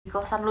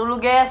kosan Lulu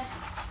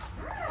guys.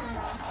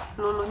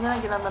 Lulunya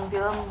lagi nonton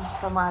film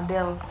sama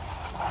Adele.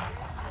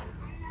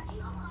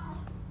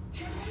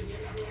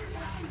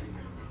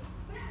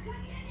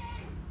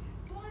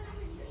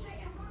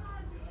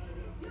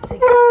 Saya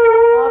kira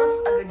harus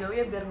agak jauh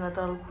ya biar nggak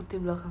terlalu putih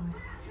belakangnya.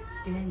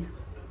 Gini aja.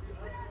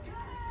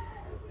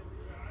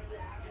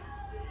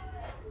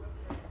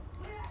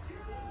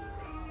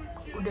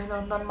 Udah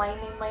nonton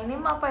My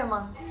Name apa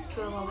emang?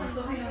 Film apa?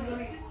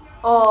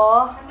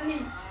 Oh,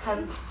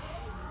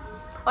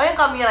 oh yang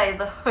kamera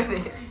itu.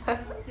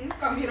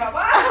 Kamera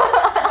apa?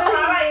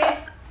 Marah ya?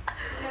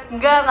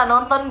 Nggak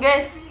nonton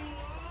guys.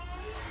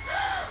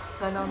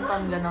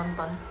 Nggak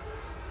nonton.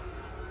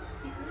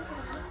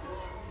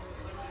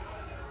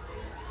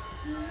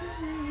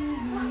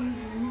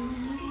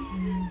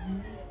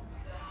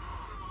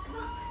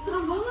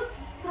 Serem banget.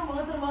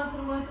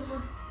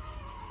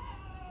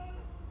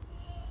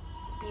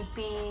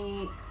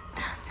 Pipi.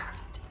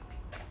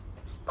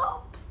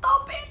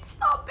 Stop it.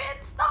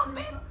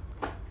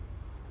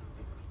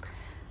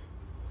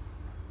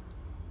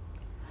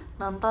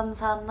 Nonton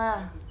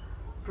sana.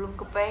 Belum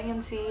kepengen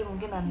sih,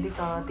 mungkin nanti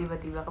kalau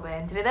tiba-tiba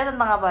kepengen. Ceritanya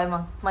tentang apa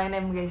emang? My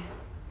Name guys.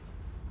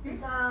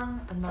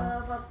 Tentang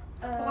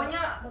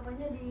Pokoknya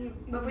bapaknya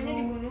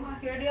dibunuh,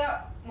 akhirnya dia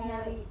mau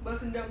nyari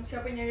balas dendam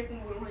siapa yang nyari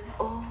pembunuhannya.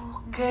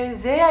 Oke,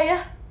 Zea ya.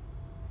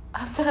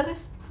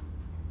 Antares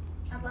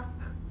Atlas.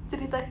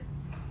 ceritanya.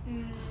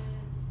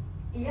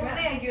 Iya. Gimana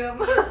ya Gio?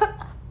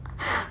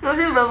 Nggak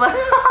sih bapak.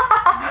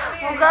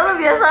 Muka lu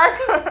biasa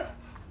aja.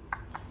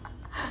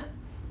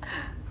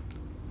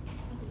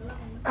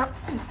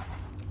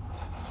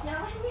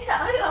 Nyalain bisa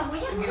kali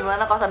lampunya.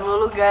 Gimana kosan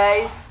Lulu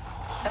guys?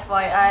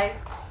 FYI.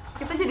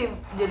 Kita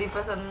jadi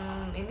pesan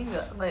ini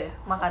nggak ya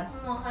makan?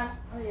 Makan.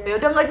 Oh iya.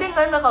 Ya udah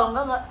nggak kalau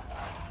nggak.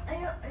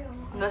 Ayo.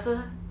 Nggak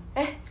susah.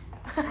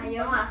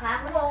 Ayo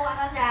makan. Lu mau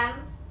makan kan?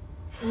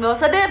 Nggak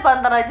usah deh,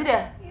 pantar aja deh.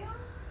 Iya.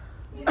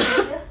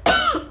 Udah.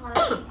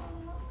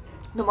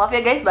 Duh, maaf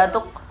ya guys,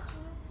 batuk.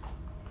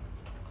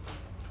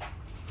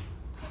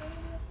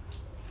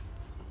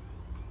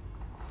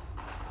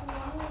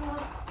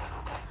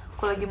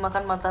 Aku lagi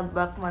makan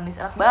martabak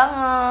manis, enak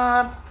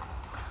banget.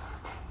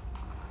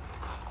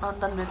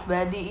 Nonton Bad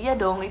Buddy, iya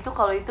dong, itu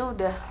kalau itu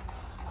udah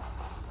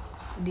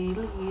di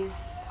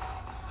list.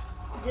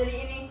 Jadi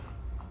ini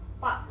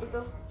Pak itu.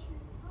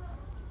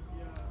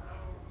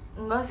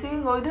 Enggak sih,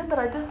 nggak udah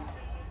ntar aja.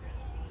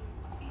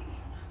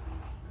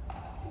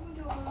 Aku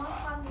juga mau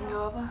makan.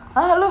 Nggak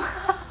apa. Lu.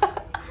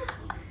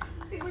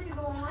 Tapi gue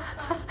juga mau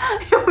makan.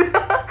 Ya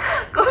udah.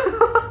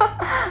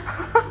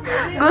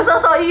 Gue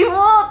sosok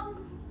imut.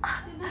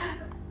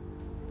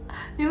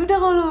 Ya udah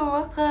kalau lu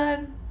mau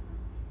makan.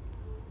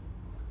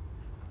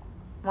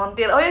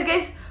 Montir. Oh ya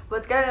guys,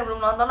 buat kalian yang belum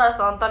nonton harus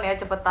nonton ya,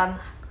 cepetan.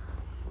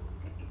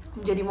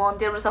 Jadi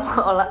montir bersama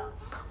Ola.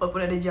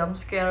 Walaupun ada jump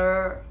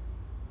scare.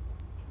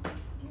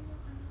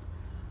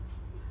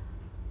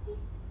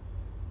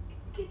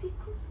 Kayak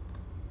tikus.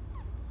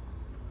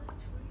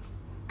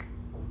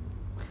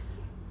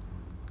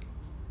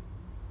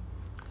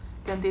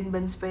 Gantiin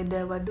ban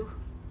sepeda, waduh.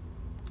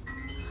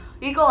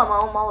 Ih kok gak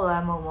mau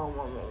lah, mau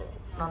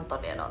nonton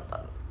ya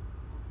nonton.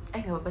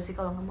 Gak apa-apa sih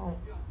kalau gak mau.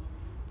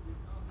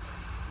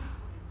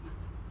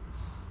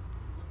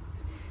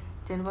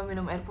 Jangan lupa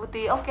minum air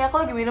putih. Oke, aku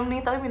lagi minum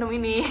nih, tapi minum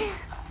ini.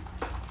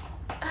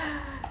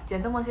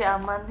 Jantung masih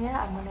aman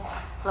ya.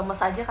 Lemes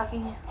aja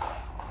kakinya.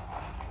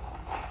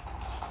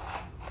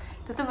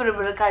 Itu tuh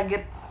bener-bener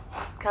kaget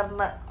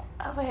karena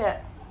apa ya?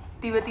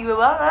 Tiba-tiba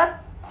banget.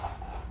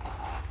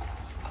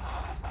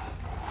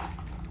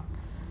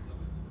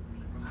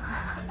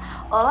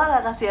 Olah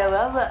gak kasih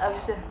aba-aba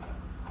abisnya.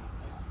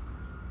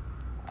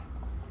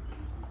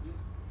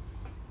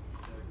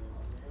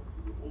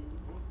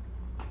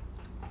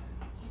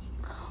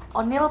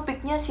 Oniel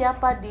picknya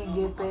siapa di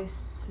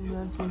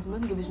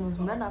GP999?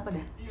 GP99 apa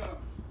deh?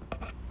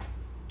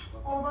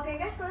 Oh, pakai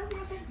cash, kalian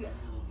punya cash gak?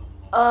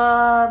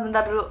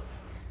 Bentar dulu.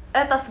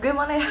 Tas gue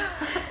mana ya?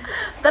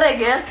 Bentar ya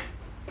guys.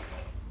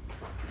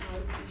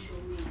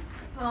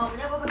 Oh,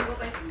 punya apa pada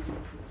GoPay?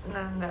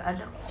 Nggak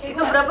ada. Itu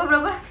berapa?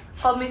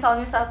 Kalau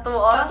misalnya satu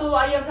orang? Satu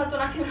ayam, satu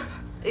nasi berapa?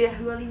 Iya.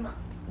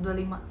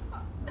 25.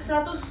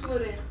 100 gue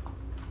deh.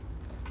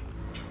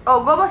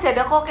 Oh, gue masih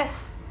ada kok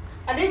cash.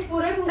 Ada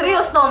 10.000.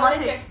 Serius, no,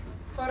 masih?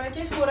 Kalau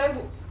receh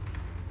 10.000.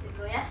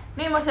 Itu ya.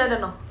 Nih masih ada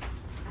no.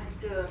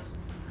 Hancur.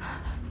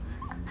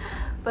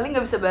 Paling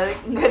nggak bisa balik,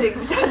 nggak ada yang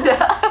bercanda.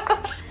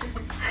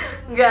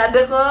 Nggak ada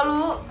kok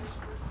lu.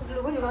 Dulu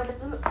gue juga ngecek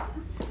dulu.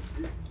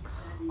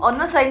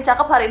 Ona selain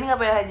cakep hari ini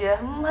ngapain aja?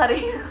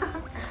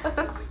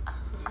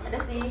 Ada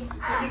sih.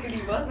 Ini geli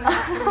banget.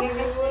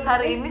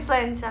 Hari ini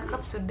selain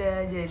cakep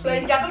sudah jadi.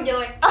 Selain cakep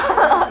jelek.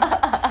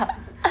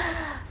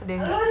 Ada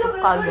yang nggak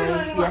suka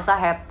guys, biasa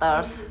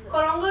haters.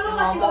 Kalau enggak lu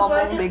ngasih Ngomong-ngomong gue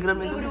aja. background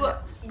berdua.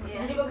 Iya.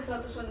 Jadi bagus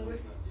 100-an gue.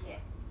 Iya.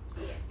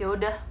 Ya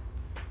udah.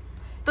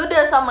 Itu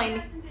udah sama ini.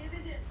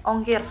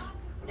 Ongkir.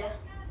 Udah.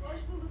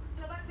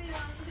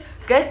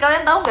 Guys,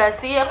 kalian tahu nggak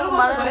sih aku Lu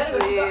kemarin nggak habis usah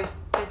bayar, beli nggak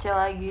PC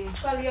lagi.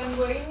 Sekalian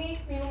gue ini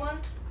minuman.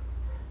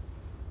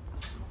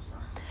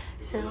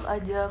 Share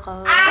aja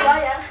kalau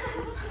Bayar.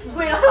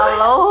 Gue yang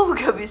kalau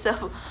gak bisa.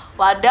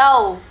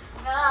 Wadaw,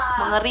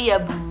 Nah. mengeri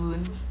ya bun.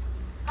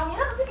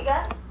 Kamera kesini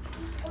kan?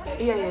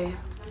 Iya.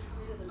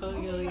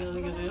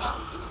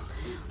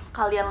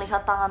 Kalian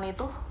lihat tangan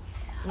itu?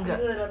 Enggak.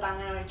 Itu ada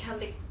tangan yang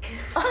cantik.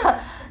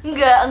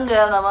 Enggak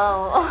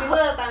mau. Itu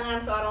ada tangan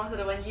seorang masa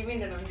depan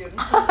Jimin dan Namjoon.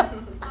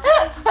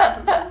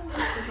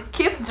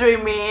 Keep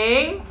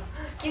dreaming.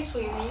 Keep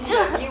swimming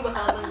dan you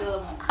bakal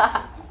tenggelam.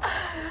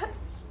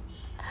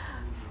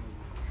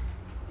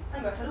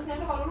 Enggak seru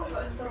ternyata kalau lu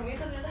enggak serem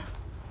itu ternyata.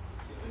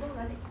 Lu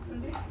enggak nih.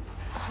 Nanti.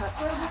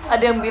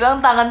 Ada yang bilang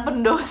tangan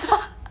pendosa.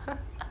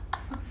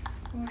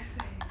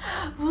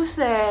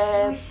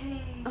 Buset.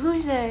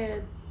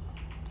 Buset.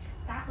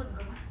 Takut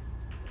gue mah.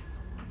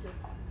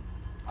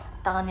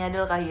 Tangannya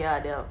Adel kah? Iya,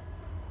 Adel.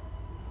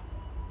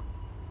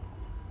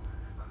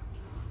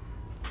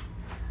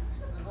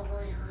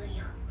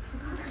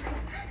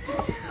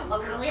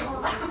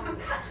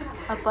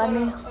 Apa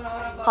nih?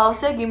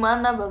 Kaosnya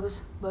gimana?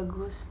 Bagus.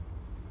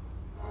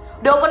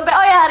 Udah open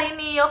PO ya hari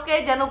ini.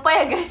 Oke, jangan lupa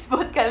ya guys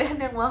buat kalian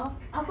yang mau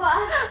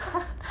Apaan?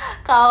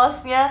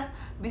 kaosnya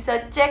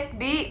bisa cek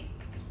di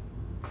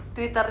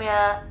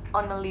Twitternya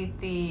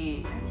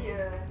Oneliti.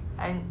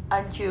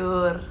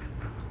 Ancur.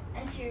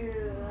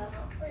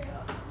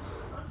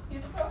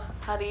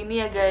 Hari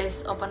ini ya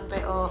guys open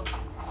PO.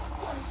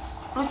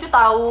 Lucu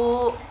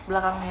tahu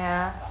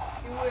belakangnya.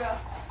 Jiwa ya.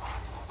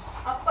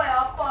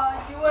 Apa?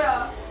 Jiwa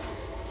ya.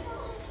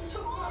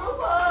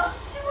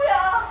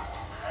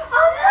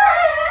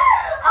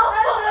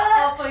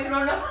 Apa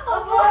Irona?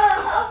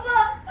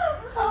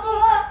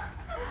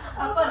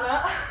 Apa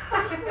nak?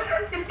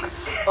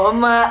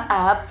 Oma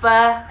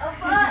apa?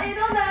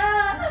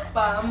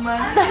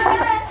 Paman.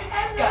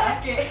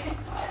 Kakek.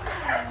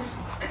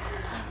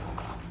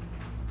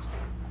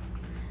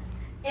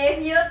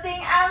 If you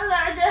think I'm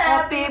not a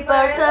Happy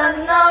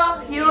person, no,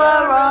 you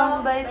are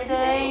wrong by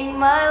saying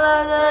my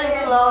louder is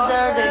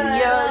louder than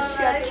yours.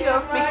 Shut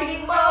your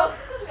freaking mouth.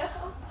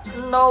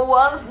 No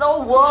one's no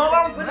what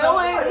I'm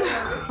feeling.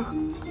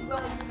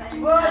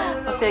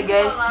 Oke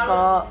guys,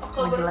 kalau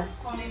mau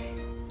jelas.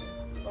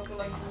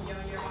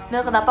 Nah,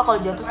 kenapa kalau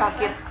jatuh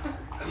sakit?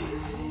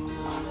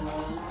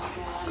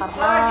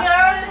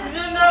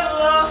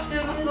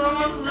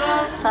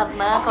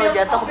 Karena kalau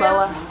jatuh ke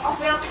bawah.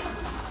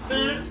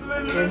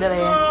 Ya udah lah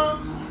ya.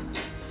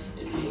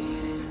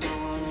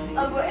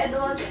 Aku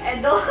edol.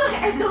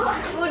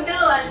 Udah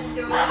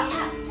lanjut.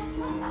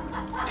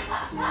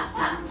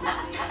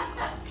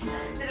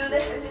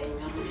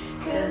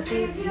 Cause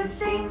if you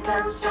think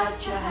I'm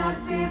such a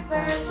happy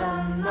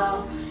person,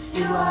 no,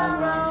 you are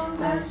wrong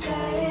by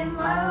saying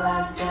my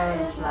laughter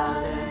is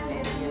louder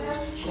than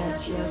yours. Shut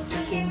your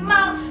freaking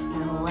mouth.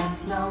 No one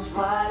knows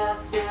what I'm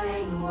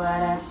feeling,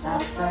 what I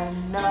suffer,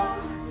 no,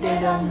 they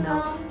don't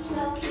know.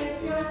 So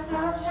keep your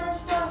thoughts and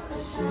stop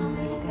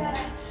assuming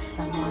that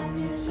someone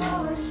is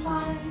always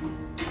fine.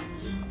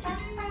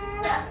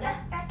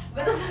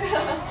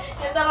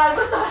 Nyetel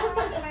lagu salah.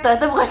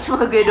 Ternyata bukan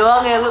cuma gue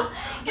doang ya lu.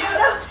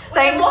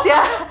 Thanks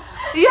ya.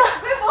 Iya.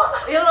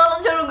 Yang nonton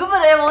showroom gue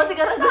pada emosi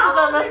karena gue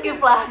suka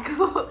nge-skip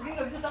lagu. Gue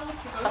gak bisa tau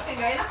musik kalau kayak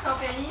gak enak sama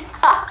penyanyi.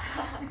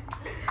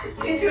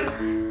 Jujur.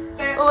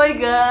 Kayak Oh my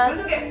god. gue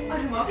suka kayak,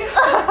 aduh maaf ya.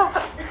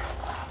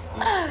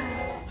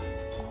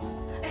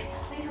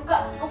 Nih suka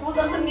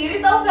keputar sendiri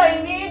tau gak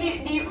ini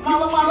di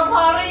malam-malam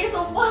hari,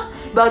 sumpah.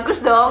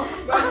 Bagus dong.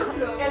 Bagus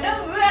dong.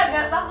 Kadang gue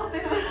agak takut sih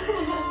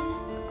sebenarnya.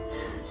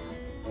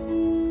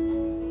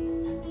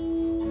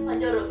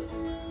 Lanjut.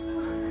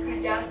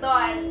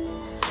 Jantoan.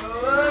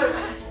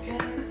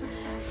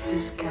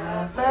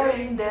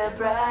 Discovering the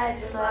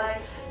brightest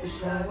light. Wish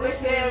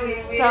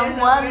me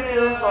Someone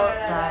to hold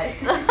tight.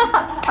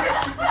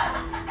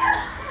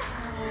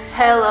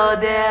 Hello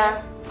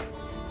there.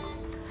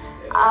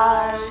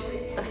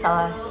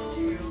 Salah.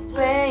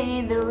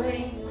 Pay the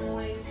ring.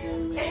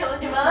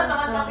 Lucu banget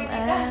teman-teman Come ini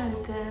kan. and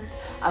dance.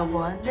 I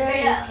wonder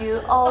if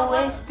you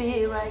always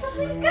be right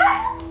here.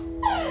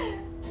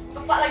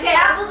 Lupa lagi.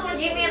 Kayak aku sama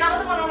Jimin,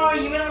 aku tuh mau nonton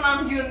Jimin sama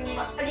Namjoon.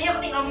 Jadi aku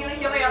tinggal milih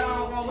siapa yang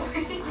mau ngomong.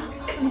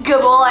 Gak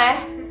boleh.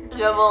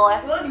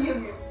 Lo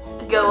diem ya?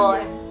 Gak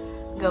boleh.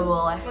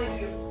 Lo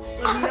diem.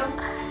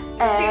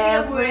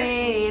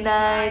 Every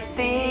night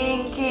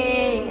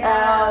thinking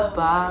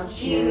about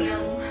Jim you.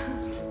 yang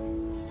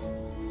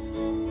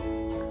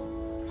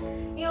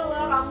ya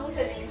Allah, kamu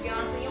sedih,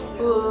 jangan senyum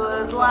gitu.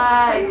 Would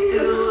like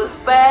to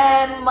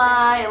spend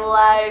my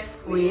life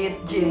with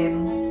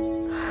Jin.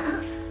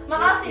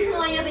 Makasih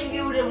semuanya, thank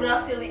you udah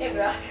berhasil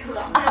Berhasil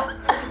pulang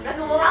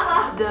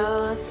lah.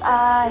 Those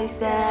eyes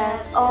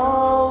that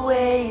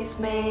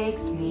always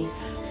makes me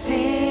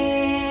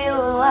feel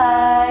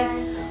like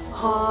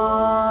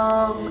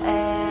home,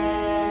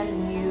 and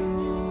you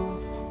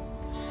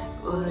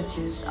will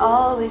just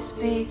always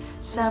be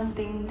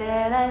something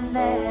that I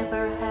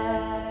never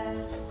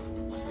had.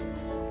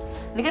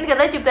 Ini kan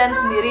katanya ciptaan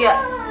sendiri ya.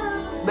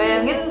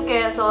 Bayangin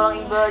kayak seorang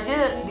Iqbal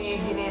aja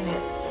diginiin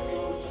ya.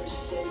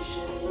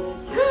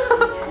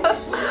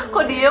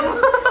 Kok diem?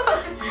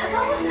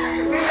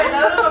 Gue gak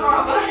tau lu ngomong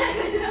apa.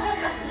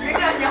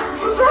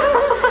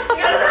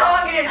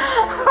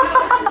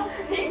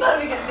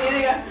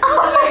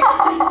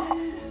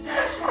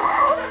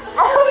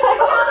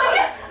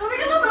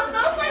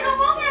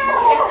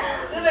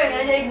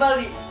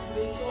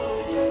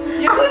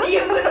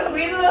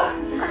 dulu.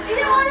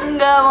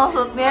 Enggak,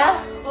 maksudnya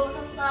Belum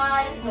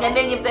selesai. kan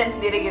dia nyiptain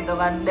sendiri gitu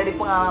kan, dari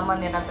pengalaman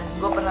ya katanya.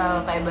 Gue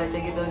pernah kayak baca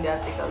gitu di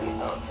artikel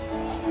gitu.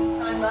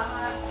 Keren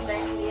banget,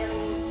 nyiptain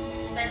sendiri.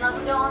 Nyiptain lagu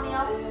dong,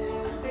 Oniel.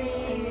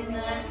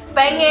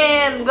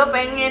 Pengen, gue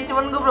pengen,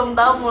 cuman gue belum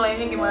tahu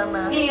mulainya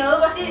gimana. Nih,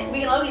 lu pasti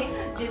bikin lagu gini.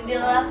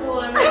 Jendelaku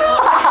warna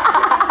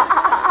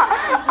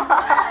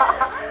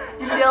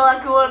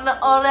Jendela ku warna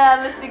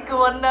oranye, lipstikku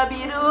warna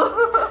biru.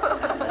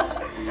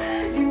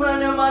 di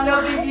mana-mana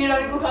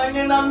pikiranku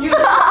hanya 6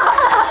 juta.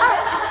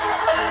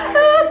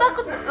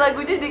 Takut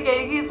lagunya jadi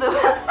kayak gitu.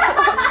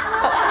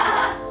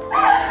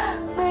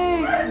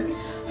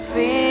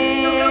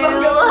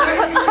 Feel.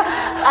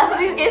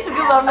 Asli kayak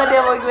suka banget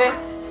ya sama gue.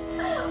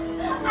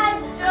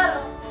 Hancur.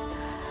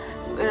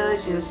 Will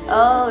just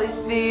always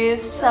be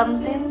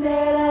something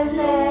that I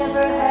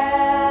never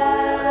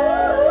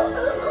had.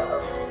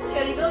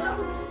 Sherry Bell dong.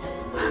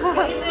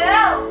 Gitu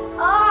ya.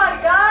 Oh my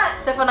god.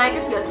 Seven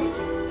Naked gak sih?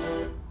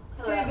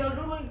 Sherry Bell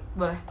dulu boleh.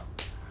 Boleh.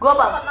 Gua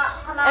apa?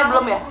 Kena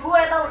Belum ya?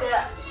 Gue tau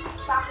udah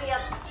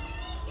sakit.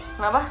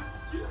 Kenapa?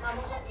 Kena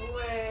busuk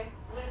gue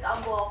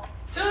ditabok.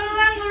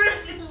 Tulang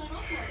rusuk.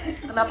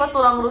 Kenapa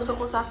tulang rusuk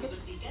lu sakit?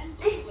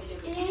 Ih.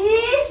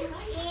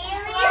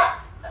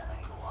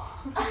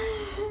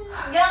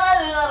 Enggak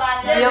dengar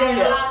aja. Diam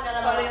nggak?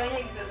 Koreonya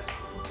gitu.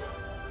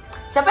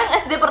 Siapa yang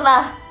SD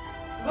pernah?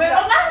 Gue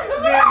pernah. Gue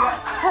enggak.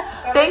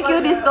 Thank you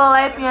di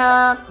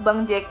sekolahnya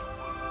Bang Jack.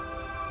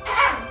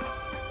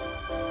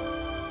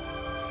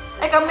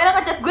 Kamera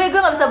ngechat gue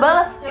gak bisa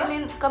balas.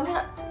 Ini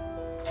kamera.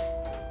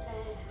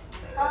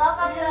 Halo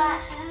kamera.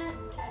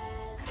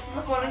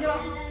 Telepon aja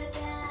langsung.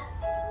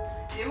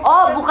 Dia mau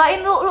Oh, ngechat. bukain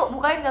lu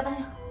bukain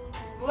katanya.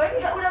 Gue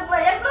ini Udah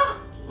bayar belum?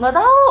 Nggak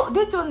tahu,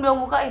 dia cuma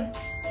bilang bukain.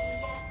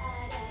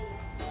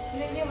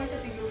 ini dia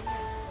ngechat di grup.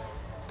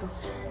 Tuh.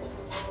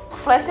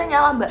 Flashnya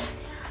nyala, Mbak.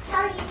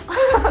 Sorry.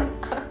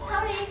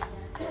 Sorry.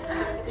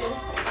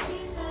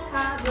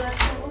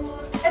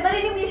 Tadi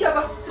ini punya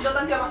siapa?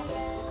 Sedotan siapa?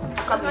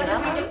 Kamera.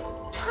 Sengaja pinjem.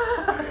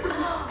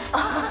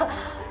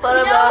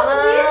 Parah Punya aku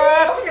sendiri.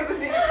 banget. Aku punya gue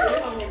sendiri. Dia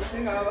punya gue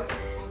sendiri, nggak apa-apa.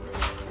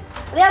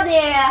 Lihat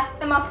dia ya.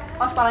 Maaf,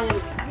 maaf palanya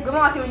dulu. Gue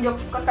mau ngasih unjuk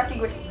kaos kaki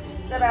gue.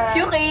 Dadah.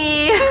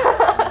 Syuki.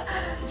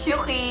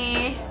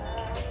 Syuki.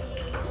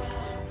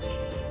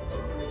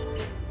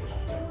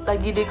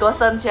 Lagi di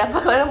kosan siapa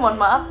kalian? Mohon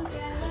maaf.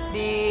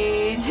 Di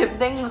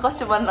Jemteng ngekos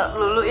cuma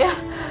Lulu ya.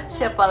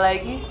 Siapa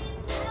lagi?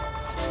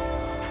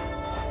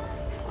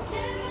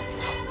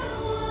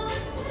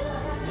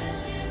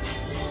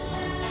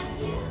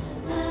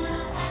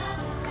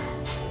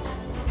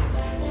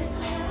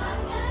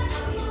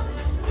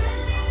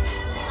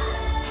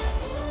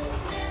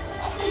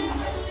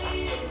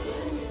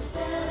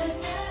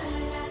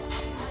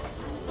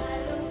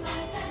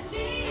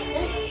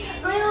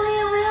 Really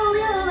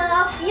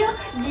love you.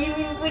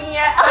 Jimin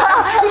punya.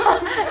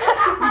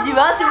 Jijik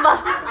banget sumpah.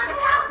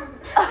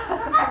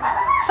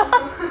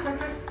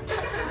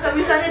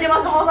 Bisa-bisanya dia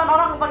masuk kosan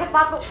orang pakai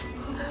sepatu.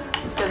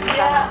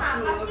 Bisa-bisanya.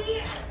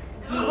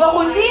 Gua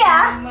kunci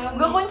ya.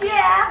 Gua kunci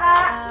ya,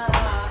 Kak.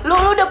 Lu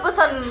udah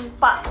pesen,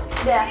 Pak?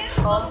 Udah.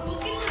 Oh.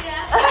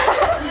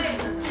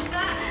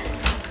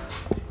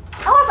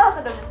 Awas awas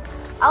udah.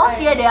 Awas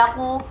ya deh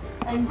aku.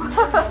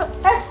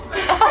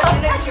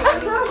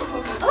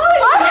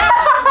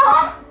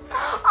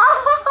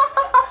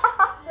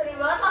 Sering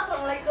banget.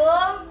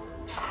 Assalamualaikum.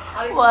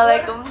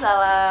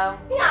 Waalaikumsalam.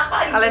 Ini apa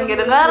lagi? Kalian gak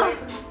dengar?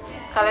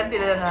 Kalian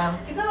tidak dengar.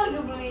 Kita lagi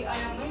beli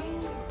ayam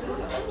ini.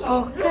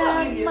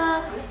 Bukan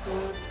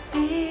maksud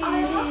diri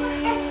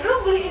Lu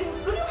beliin,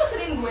 lu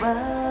pesenin gue.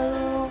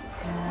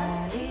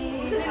 melukai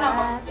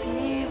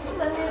hati.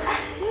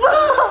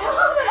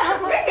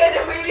 Gue gak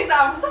ada pilih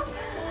Samsung.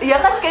 Iya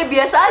kan kayak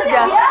biasa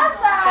aja.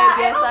 Biasa. Kayak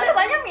biasa. Emang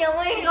biasanya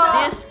milih.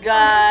 This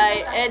guy,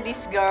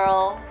 this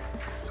girl.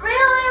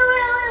 Really.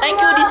 Thank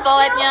you di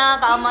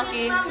sekolahnya Kak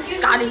Amaki.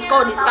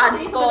 Disko.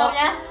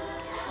 Sebenarnya.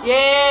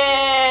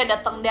 Yeay,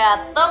 dateng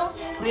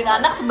beliin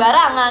anak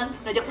sembarangan,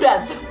 ngajak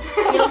berantem.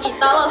 Mil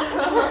kita loh.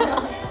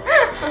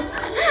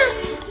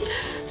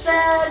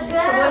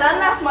 Kebun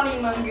nanas maling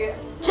mangga.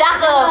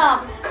 Cakep.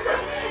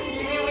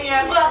 Ini punya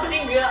aku apa sih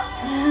enggak?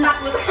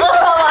 Takut.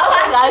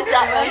 Gak bisa.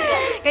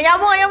 Gak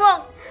nyambung.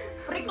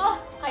 Freak loh,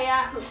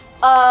 kayak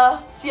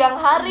siang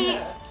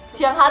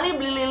hari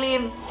beli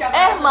lilin.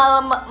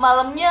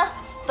 Malamnya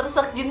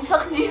tersekjin.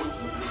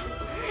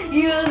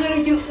 Iya, gak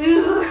lucu.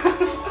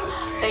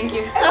 Thank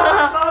you.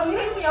 Kalau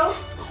ini punya lu.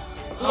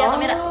 Iya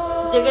kamera.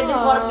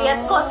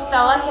 JKT48 kok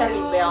Stella Cherry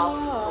Bell.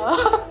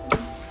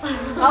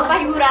 Apa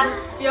hiburan?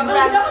 Ya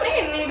kan kita kan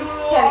ini dulu.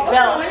 Cherry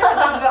Bell. Namanya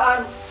tetanggaan.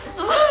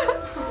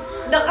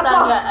 Deket loh.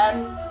 Tetanggaan.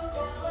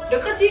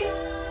 Deket sih.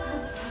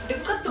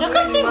 Deket tuh.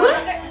 Deket sih gue.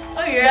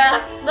 Oh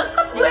iya.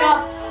 Deket gue.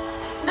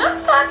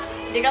 Dekat.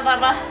 Dekat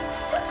apa?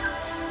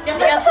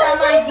 Dekat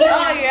sama dia.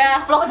 Oh iya.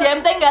 Vlog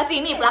JMT enggak sih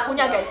ini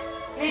pelakunya, guys?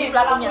 Nih,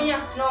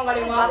 pelakunya. No, enggak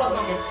ada yang ngupload.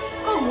 Pelakunya, guys.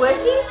 Kok gue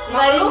sih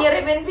nggak Malu?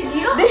 dikirimin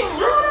video?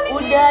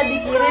 Udah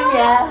dikirim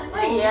ya.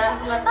 Oh iya,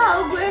 nggak tahu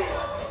gue.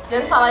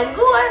 Jangan salahin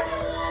gue,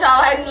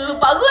 salahin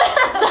lupa gue.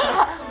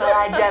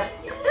 Belajar.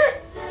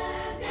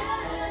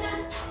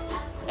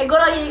 Gue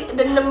lagi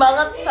dendam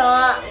banget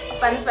sama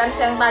fans-fans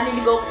yang tadi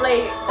di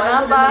GoPlay.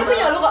 Kenapa?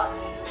 Punya lu kok.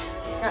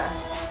 Nah,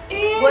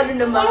 gue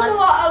dendam banget. Lu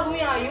bawa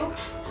albumnya Ayu.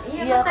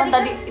 Iya kan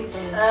tadi itu.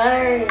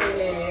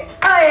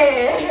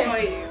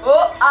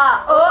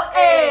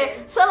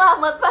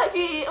 Selamat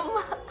pagi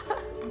emak.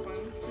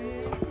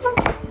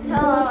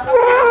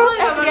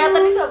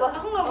 Kelihatan itu apa?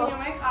 Aku nggak punya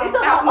make up. Itu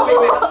aku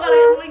apa?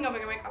 lagi nggak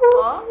pakai make up.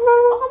 Oh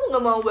kamu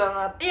nggak mau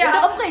banget? Iya. Udah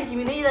kamu kayak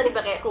Jimmy aja tadi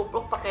pakai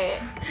kupluk pakai.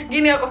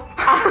 Gini aku.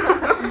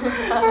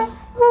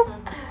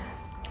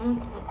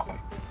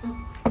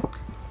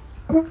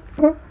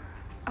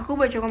 Aku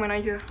baca komen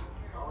aja.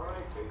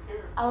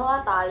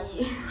 Allah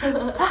tai.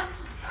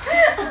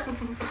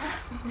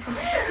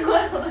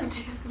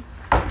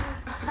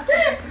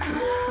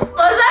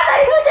 Masa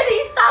tadi gue jadi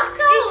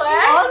istaka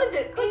weh. Oh lu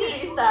jadi kok jadi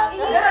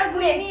istaka? Gara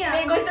gue ini ya.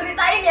 Nih gue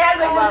ceritain ya,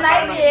 gue Apa-apa.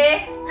 ceritain nih.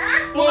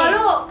 Muka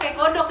lu kayak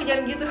kodok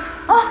jangan gitu.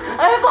 Oh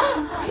apa?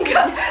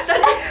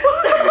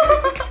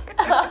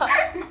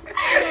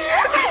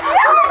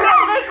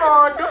 Kayak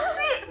kodok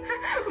sih.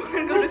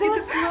 Bukan kodok gitu.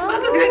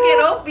 Maksud gue kayak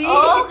Ropi.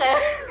 Oh kayak.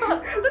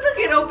 Lu tuh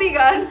kayak Ropi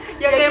kan?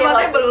 Yang Ya, kayak kayak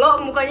matanya Ropi. belok,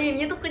 mukanya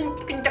ini tuh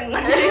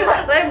kencengan,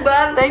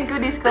 lebar. Thank you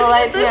disco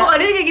light Terus ya.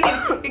 mukanya kayak gini,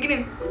 kayak gini.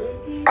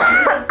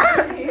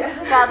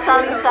 Kata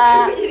Lisa.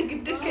 Jadi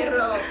gede kayak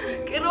Ropi.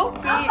 Kayak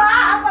Ropi.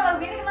 Apa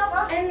lagu ini kenapa?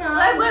 Enak.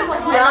 Gue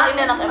emosi Enak banget.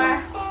 ini enak emang.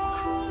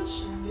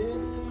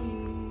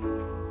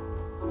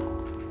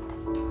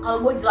 Kalau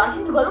gue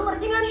jelasin juga lu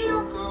ngerti gak nih?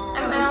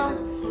 ML.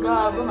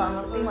 Enggak, gue nggak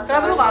ngerti masalah.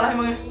 Kenapa lu kalah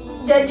emangnya?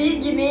 Jadi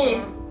gini,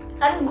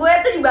 kan gue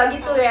tuh dibagi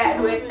tuh ya,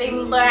 dua tim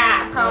tuh ya,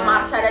 sama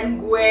Marsha dan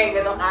gue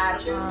gitu kan.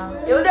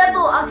 Ya udah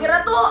tuh,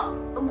 akhirnya tuh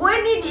gue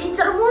nih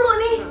diincer mulu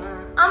nih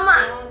sama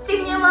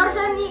timnya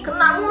Marsha nih,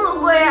 kena mulu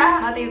gue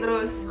ya. Mati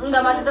terus.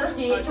 Enggak mati terus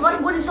sih, cuman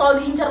gue selalu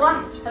diincer lah.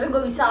 Tapi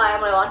gue bisa lah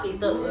yang melewati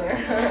itu.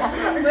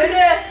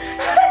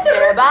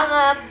 Beda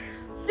banget.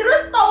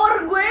 Terus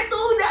tower gue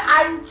tuh udah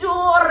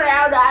hancur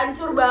ya, udah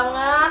hancur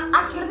banget.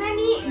 Akhirnya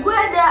nih gue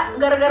ada,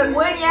 gara-gara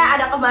gue nih ya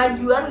ada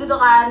kemajuan gitu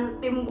kan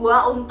tim gue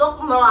untuk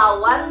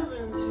melawan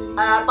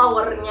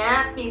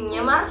towernya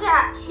timnya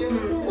Marsha.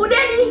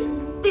 Udah nih,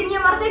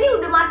 timnya Marsha ini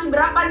udah mati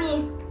berapa nih?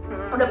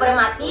 Udah pada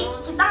mati,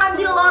 kita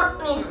ngambil Lord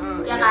nih,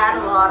 ya kan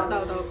Lord.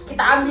 Tahu.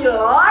 Kita ambil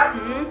Lord,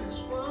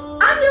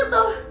 ambil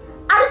tuh,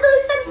 ada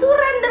tulisan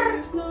surrender.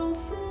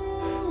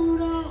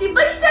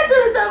 Dipencet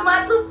tuh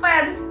sama tuh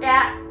fans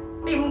ya.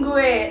 Tim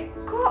gue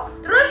kok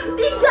terus 3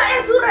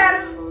 yang suren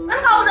kan,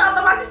 kalau udah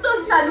otomatis tuh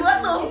sisa 2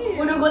 tuh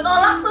udah gue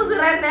tolak tuh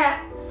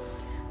surennya,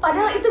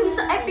 padahal itu bisa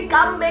epic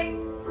comeback.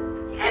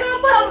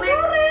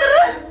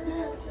 Terus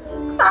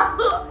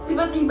satu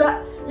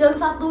tiba-tiba yang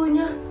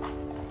satunya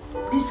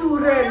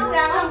disuren,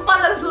 4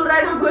 yang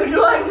suren, gue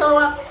doang yang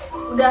nolak.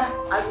 Udah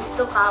abis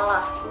itu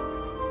kalah,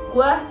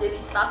 gue jadi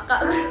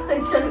staka. Gue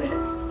hancur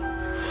guys.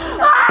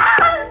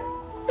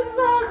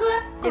 Kesel gue.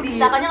 Jadi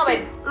istakanya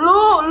ngapain? Lu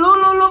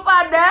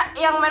pada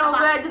yang main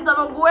Mobile Legends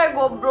sama gue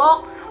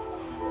goblok.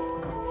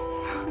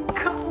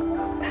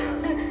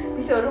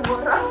 Di showroom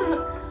orang.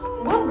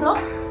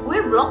 Gue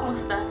blok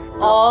maksudnya.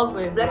 Oh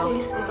gue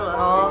Blacklist gitu loh.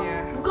 Oh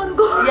Bukan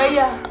gue.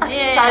 iya.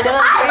 Salah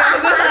dengar.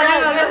 Gue salah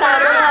dengar.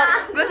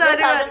 Gue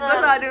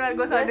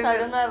salah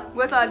dengar.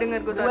 Gue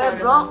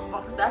blok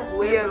maksudnya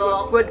gue Iya,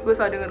 blok. gue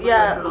salah dengar.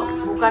 Iya,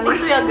 bukan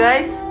itu ya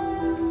guys.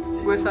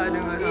 Gue salah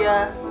dengar.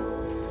 Iya.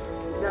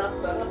 Galak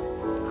banget.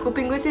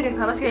 Kuping gue sih ada yang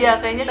salah sih.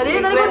 Iya, kayaknya Tadi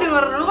kuping gue gue-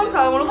 denger dulu kan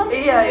salah mulu kan?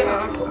 Iya.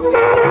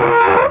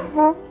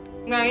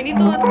 Nah, ini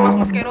tuh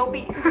mas kayak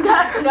Ropi.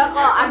 Enggak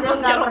kok, Aniel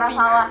enggak pernah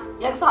salah.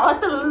 Yang salah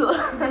tuh Lulu.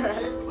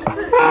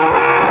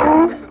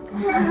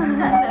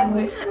 Ada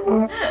gue.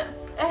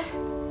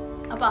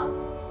 Apa?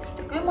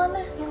 Gue mana?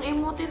 Yang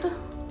imut itu?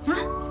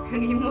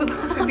 Yang imut.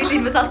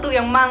 Pilih satu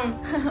yang mang.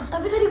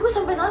 Tapi tadi gue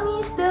sampai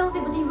nangis Del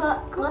tiba-tiba.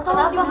 Enggak tahu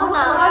Kenapa tiba-tiba kok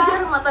nangis? ngajar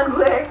mata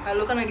gue.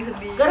 Lalu kan lagi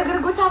sedih. Gara-gara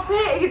gue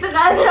capek gitu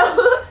kan.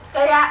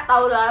 Kayak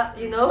tau lah,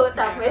 you know,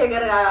 capek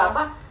gara-gara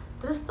apa.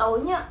 Terus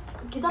taunya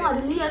kita nggak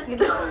dilihat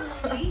gitu.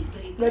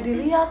 Gak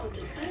dilihat.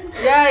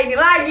 Ya, ini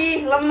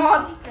lagi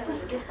lemot.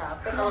 Dia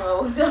capek kalau nggak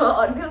mau jawab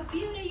Oniel.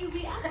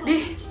 Di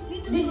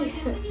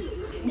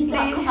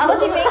Apa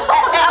sih Ming?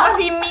 Apa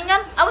sih Ming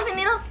kan? Apa sih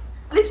Nil?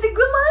 lipstick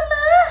gue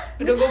mana?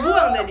 Udah gue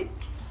buang tadi.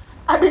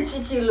 Ada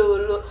Cici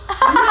Lulu.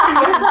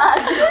 Biasa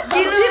aja.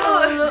 Cici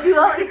Lulu.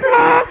 Jual itu.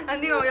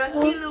 Nanti mau bilang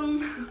cilung.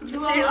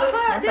 Jual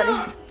apa? Dia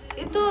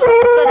itu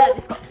ada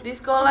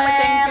disco light.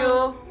 Thank you.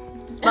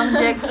 Bang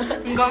Jack.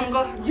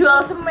 Enggak. jual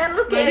semen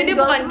lu kayak Berarti dia jual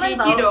bukan semen,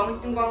 Cici tau. dong.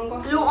 Enggak.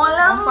 Lu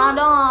olang.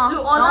 dong.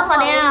 Lu olang.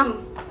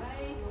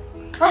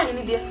 Wah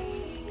ini dia.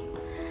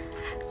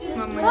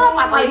 Oh,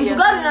 patahin iya.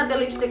 juga nih nanti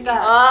lipstiknya.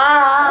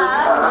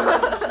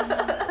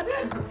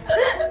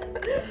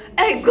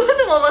 Gue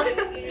tuh mau banget.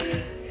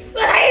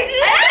 Patahin.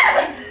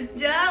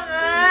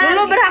 Jangan.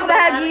 Lulu berhak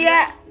bahagia.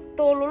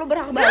 Tuh, Lulu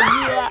berhak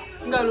bahagia.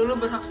 Enggak, Lulu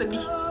berhak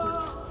sedih.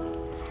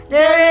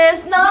 There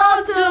is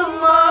no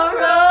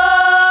tomorrow.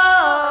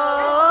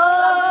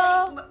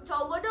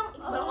 Cowok gue dong,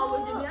 Iqbal Koboi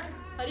Jemian.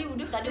 Tadi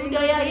udah. Tadi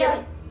udah ya.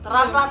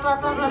 Terat.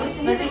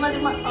 Nggak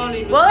terima. Oh,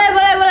 Lindu. Boleh.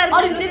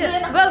 Oh, di sini.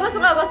 Gue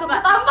suka.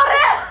 Tampar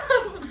ya.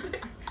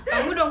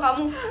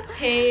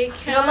 Cake.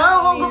 Gak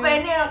mau, gue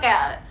pengen yang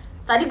kayak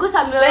tadi gue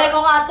sambil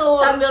Kok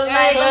ngatur? sambil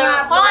naik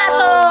kok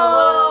ngatur?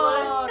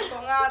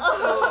 Kok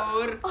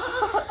ngatur?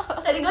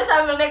 tadi gue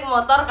sambil naik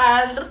motor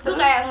kan, terus gue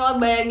kayak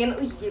ngebayangin,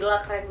 wih gila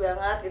keren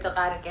banget gitu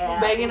kan,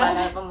 kayak Bayangin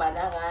apa?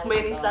 pemandangan Mbak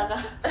gitu. Nisa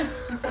kah?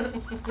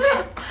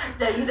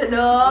 Dan gitu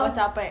dong. Gue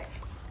capek.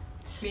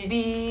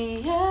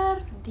 Biar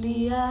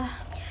dia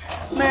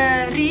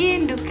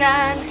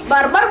Merindukan.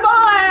 barbar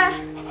boleh.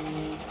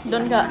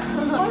 Don kak.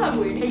 Kok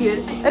lagu ini? Iya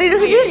sih. Rindu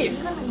sendiri.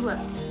 Ini kan gue.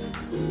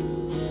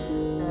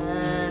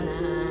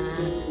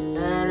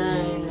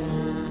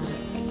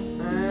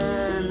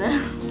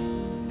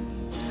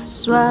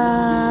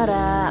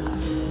 Suara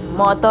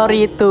motor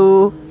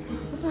itu.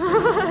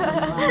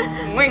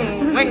 Weng,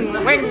 weng,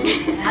 weng.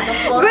 Ada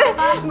flora.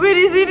 Gue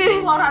di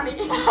sini. Flora nih.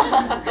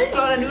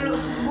 Flora dulu.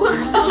 Gue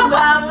kesel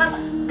banget.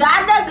 Gak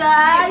ada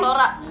guys.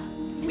 Flora.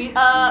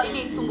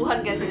 Ini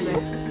tumbuhan kan ceritanya.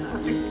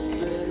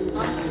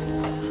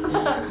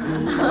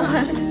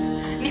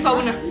 Ini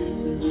fauna.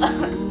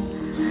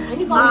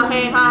 Ini fauna.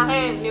 Hahe.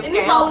 Ini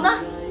fauna.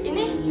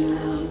 Ini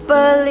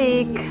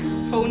Pelik.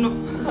 Fauna.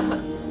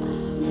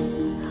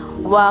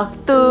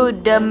 Waktu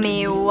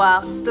demi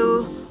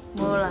waktu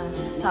mulai.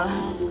 Salah.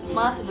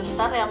 Ma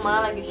sebentar ya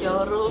Ma, lagi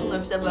showroom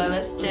nggak bisa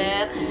balas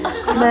chat.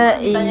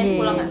 tanya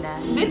pulang kan?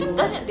 Keinginan Dia itu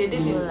tanya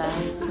Dede nih. mulai.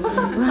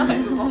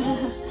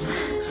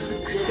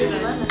 Jadi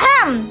gimana?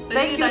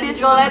 Thank you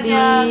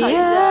diskoletnya Kak Iza.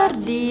 Biar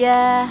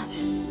dia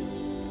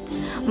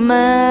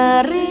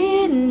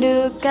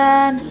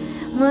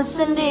merindukanmu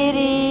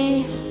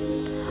sendiri.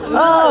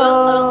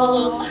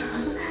 Oh,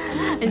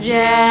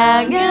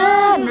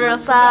 jangan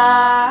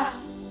resah.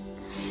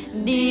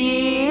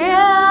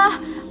 Dia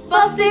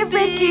pasti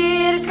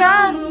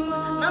pikirkanmu.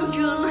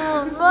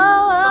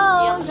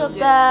 Sekian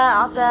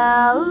tak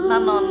tahu.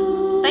 Nanon.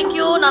 Thank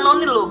you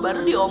Nanonil lo,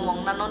 baru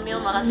diomong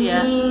Nanonil, makasih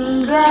ya.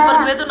 Hingga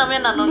Shipper gue tuh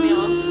namanya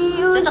Nanonil. di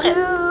Cocok ya?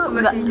 ujung.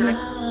 Enggak sih jelek.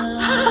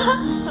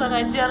 Kurang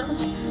ajar.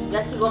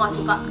 Gak sih, gue gak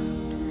suka. Kan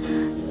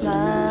Punya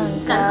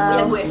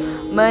Langkah gue.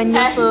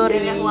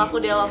 menyusuri yang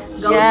aku deh lo.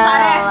 Gak usah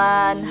deh.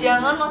 jalan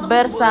Jangan masuk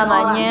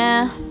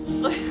bersamanya.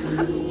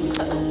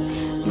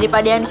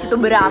 Daripada yang di situ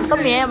berantem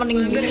ya, mending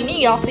di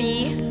sini ya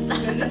sih.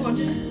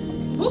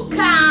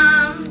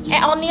 Bukan.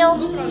 Oniel.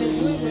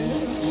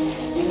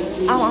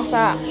 Ah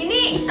masa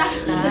Ini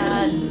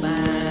Instagram.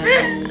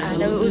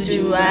 ada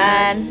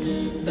tujuan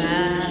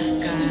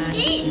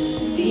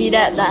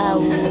tidak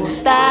tahu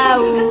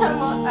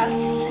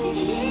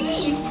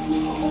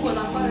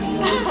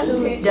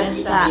sudah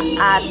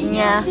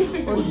saatnya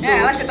untuk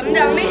Masih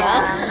tendang nih.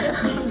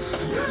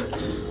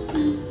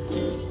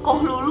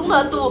 Koh lulu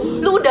nggak tuh?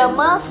 Lu udah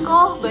mas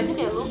koh banyak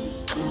ya lu?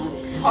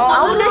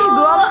 Tahu deh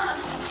gua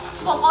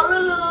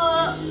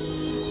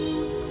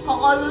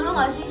Koko lulu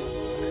gak sih?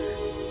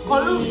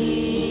 Kolu.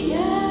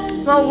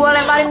 mau gua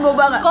lemparin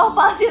boba nggak? Koh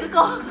pasir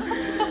koh.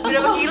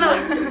 Berapa kilo?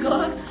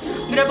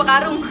 Berapa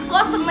karung?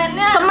 Kok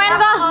semennya? Semen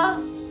kah?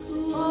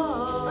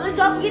 Lu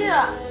jawab gini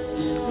lah.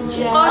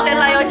 Koh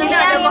teta Yocin Ini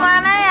ada yang koh.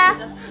 gimana ya?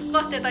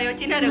 Koh teta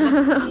Yocin ada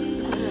koh.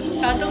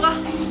 Satu koh.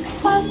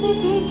 Pasti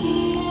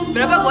pikir.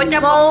 Berapa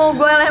gocap? Koh? Mau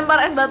gua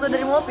lempar es batu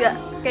dari mulut ya?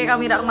 Kayak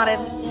Kamira kemarin.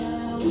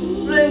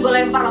 Lu yang gue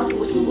lempar langsung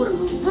gue sembur.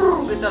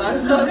 Gitu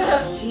langsung.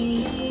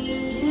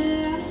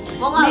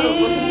 Mau gak lu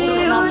gue sembur?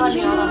 Kenapa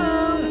nih orang?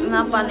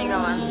 Kenapa nih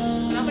kawan?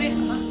 Kenapa dia?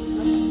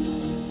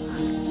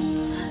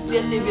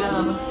 Lihat dia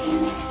bilang apa?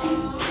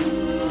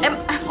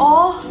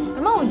 Oh,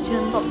 emang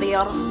hujan kok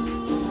Tior?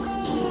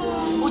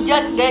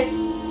 Hujan guys.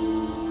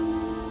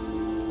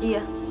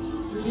 Iya.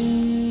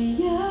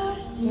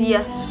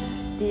 Dia.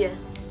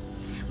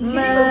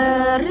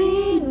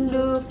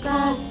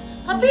 Merindukan.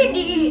 Tapi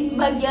di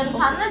bagian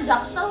sana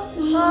Jaksel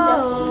hujan.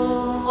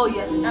 Oh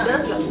iya.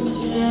 Deras gak?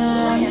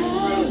 Lumayan.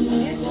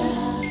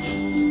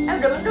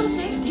 Udah mendung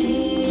sih.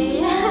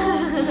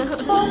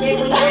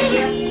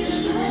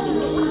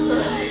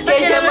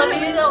 Kayak zaman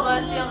ini tau gak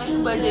sih yang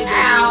itu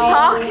bajai-bajai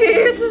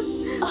Sakit.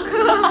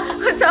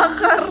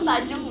 Kecakar.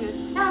 tajam guys.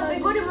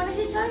 HP gue di mana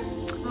sih coy?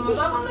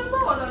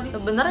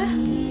 Bener ya?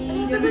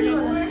 HP gue di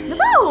mana? Gak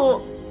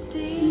tahu.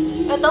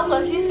 Tau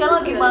gak sih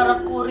sekarang lagi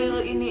marak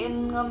kurir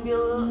iniin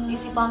ngambil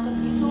isi paket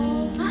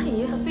gitu. Ah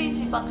iya. Tapi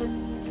isi paket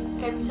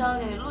kayak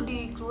misalnya nih, lu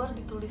di keluar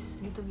ditulis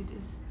gitu.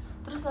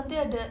 Terus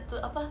nanti ada tuh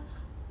apa?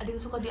 Ada yang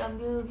suka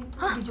diambil gitu,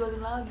 dijualin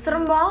lagi.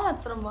 Serem banget.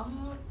 Serem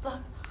banget lah.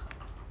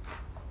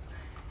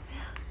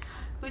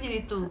 Gue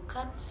jadi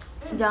tukar.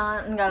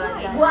 Jangan enggak lah.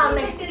 Gue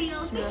aneh.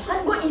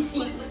 Kan gue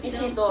isi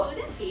tuh.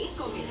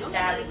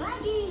 Dan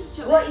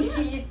gue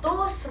isi itu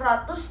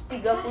 130.000.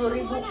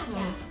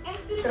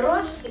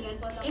 Terus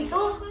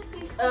itu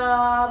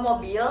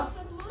mobil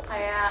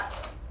kayak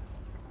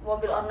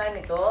mobil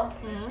online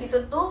itu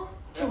tuh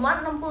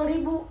cuma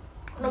 60.000,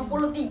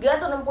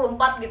 63 atau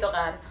 64 gitu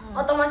kan.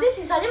 Otomatis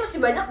sisanya masih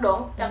banyak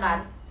dong, ya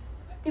kan?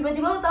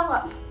 Tiba-tiba lo tau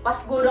nggak? Pas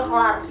gue udah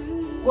kelar,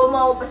 gue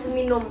mau pesen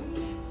minum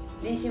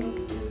di sim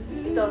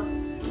itu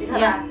di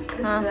sana,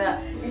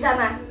 di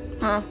sana,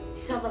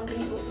 sisa 8.000.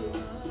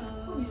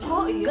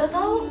 Kok iya? Gak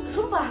tahu,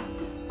 sumpah.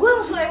 Gue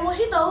langsung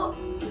emosi tau.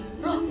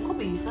 Loh, kok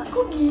bisa?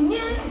 Kok gini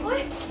ya?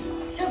 Woi,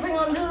 siapa yang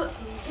ngambil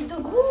itu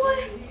gue?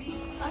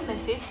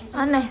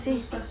 Aneh sih.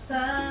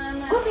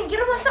 Gue mikir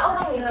masa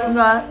orang itu.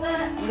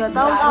 Enggak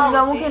tahu sih,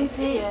 enggak mungkin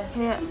sih. Iya.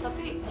 Kayak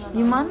Tapi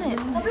gimana ya?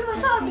 Tapi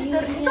masa abis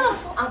dari situ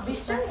langsung abis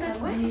kan duit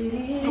gue?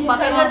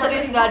 Tapi nggak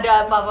serius, nggak ada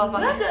apa-apa.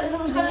 Gak ada,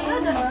 sama sekali gak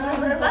ada.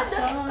 Bener-bener gak ada.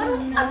 Kan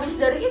abis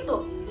dari itu.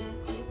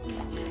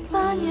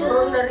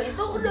 Turun dari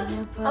itu udah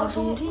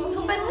langsung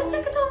pengen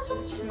ngecek itu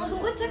langsung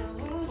gue cek.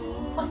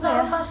 Pas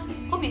taruh tas.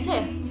 Kok bisa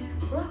ya?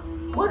 Lah,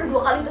 gue udah 2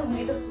 kali tuh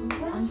begitu.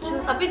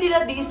 Tapi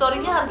dilihat di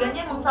historinya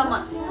harganya emang sama.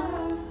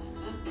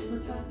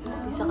 Kok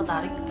bisa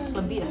ketarik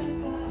lebih ya?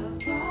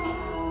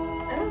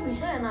 Emang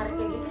bisa ya narik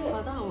kayak gitu ya?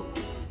 Gak tahu.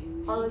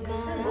 Kalau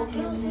bisa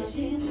gokil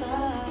sih.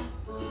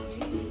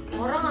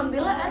 Orang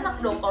ambilnya enak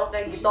dong kalau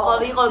kayak gitu.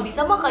 Kalau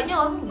bisa makanya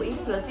orang ini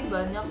gak sih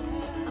banyak.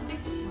 Tapi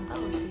nggak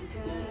tahu sih.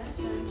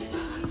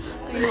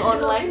 Tuyul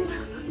online.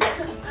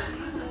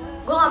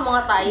 Gue gak mau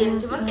ngatain,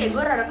 cuman kayak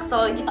gue rada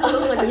kesel gitu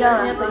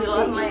ngedengarnya tuyul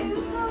online.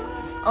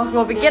 Oh,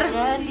 gue pikir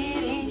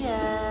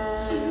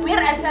Mir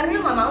SR-nya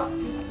gak mau.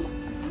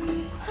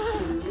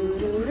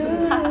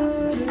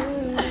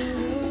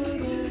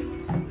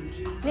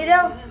 nih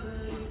dong.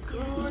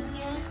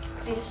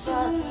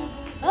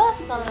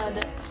 Kalau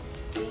ada.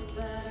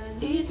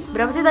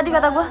 Berapa sih tadi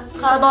kata gua?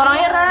 Satu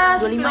orangnya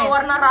 25 ya?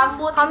 Warna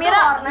rambut.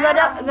 Kamera enggak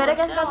ada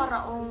cash kan? Warna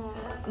ungu.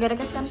 Enggak ada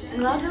cash kan?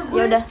 Enggak ada gue.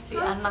 Ya udah. Si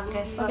anak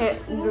cash Oke,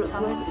 dulu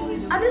sama si gue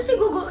juga. Ada sih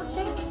gue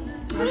goceng.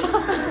 Gak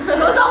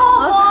usah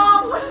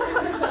ngomong.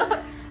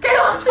 Kayak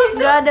waktu itu.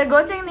 Enggak ada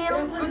goceng nih.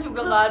 Gue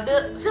juga nggak ada,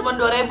 cuma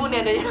 2.000 nih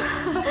adanya.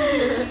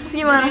 Terus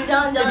gimana?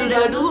 Jangan Jadi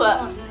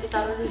 22.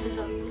 Ditaruh di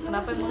situ.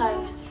 Kenapa Bisa ya?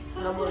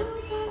 Enggak boleh.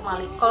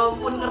 Kemalik.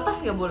 Kalaupun kertas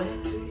nggak boleh.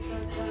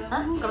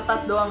 Hah?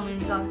 Kertas doang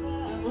misal.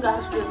 Enggak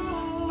harus duit.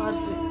 Harus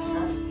duit.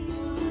 Nah.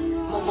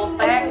 Mau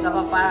gopek enggak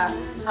apa-apa.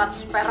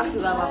 100 perak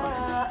juga enggak apa-apa.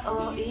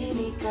 Oh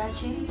inikah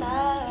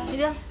cinta,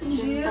 Ini dong.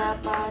 cinta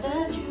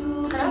pada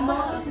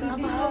Kenapa?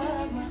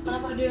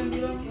 Kenapa ada yang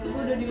bilang gue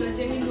udah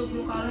dilecehing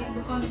 20 kali,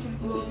 bahkan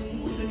diculik 2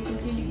 minggu, udah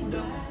dikunci di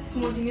gudang.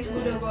 Semua jenis gue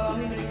udah gue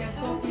alami dari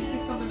catcall,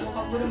 fisik sampai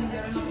bokap gue udah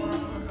menjalin sama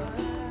orang.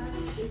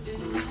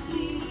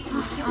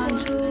 Sakit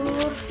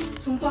Aduh.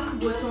 Sumpah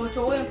buat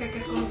cowok-cowok yang kayak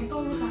catcall gitu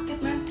lu sakit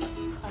men.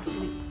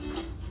 asli.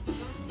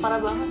 Parah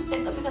banget.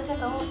 Tapi kasihan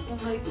tau yang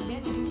kayak dia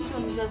jadinya cuma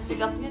bisa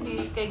speak up-nya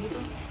di kayak gitu.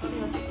 Ngerti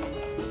nggak sih?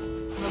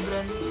 Nggak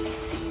berani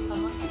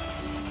sama.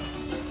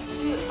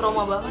 Jadi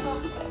trauma banget lah.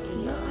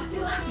 Iya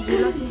pastilah.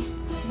 Gila sih.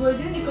 Gue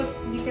aja di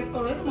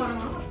catcall itu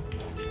marah-marah.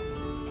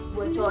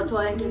 Buat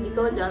cowok-cowok yang kayak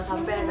gitu jangan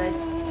sampai ya guys.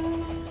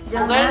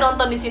 Pokoknya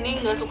nonton di sini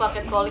nggak suka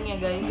catcalling ya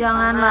guys.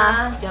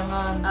 Janganlah.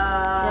 Jangan.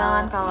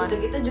 Jangan, kawan.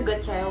 Gitu-gitu juga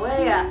cewek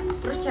ya.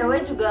 Terus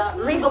cewek juga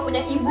lu juga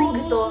punya ibu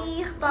gitu.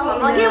 Tolong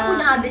Apalagi ya. yang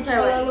punya adik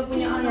cewek. Kalau lu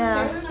punya anak Iya.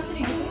 cewek nanti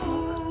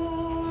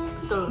digituin.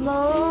 Betul.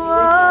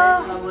 Bawa.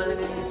 Enggak boleh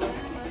kayak gitu.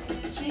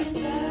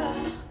 Cinta,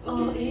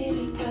 oh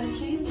inikah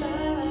cinta,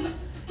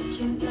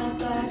 cinta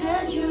pada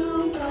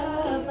jumpa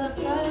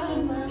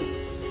pertama.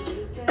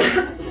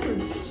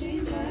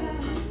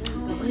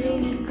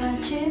 Inikah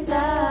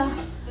cinta,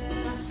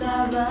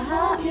 rasa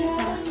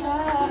bahagia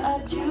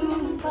saat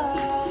jumpa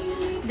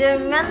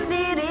Dengan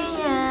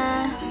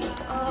dirinya.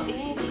 Oh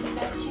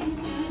inikah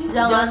cinta.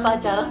 Jangan- Jangan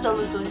pacaran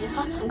solusinya.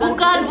 Hah?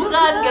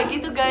 Bukan kayak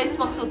gitu guys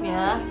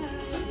maksudnya.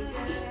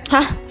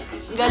 Hah?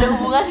 Nggak ada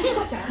hubungannya.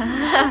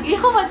 Iya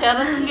kok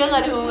pacaran? Nggak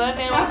ada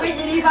hubungannya.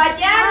 Jadi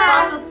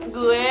pacaran.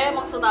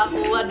 Maksud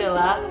aku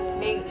adalah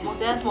nih,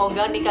 maksudnya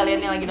semoga nih kalian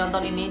yang lagi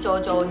nonton ini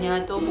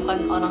cowok-cowoknya itu bukan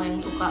orang yang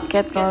suka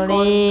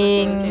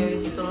Catcalling. ke cewek-cewek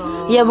gitu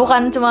loh. Iya,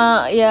 bukan cuma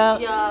ya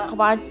Iya. ke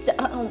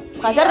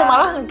pacar Iya.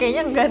 malah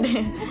kayaknya enggak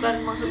deh. Bukan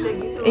maksudnya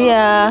gitu.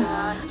 Iya.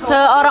 Nah,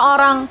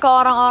 Seorang-orang ke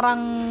orang-orang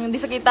di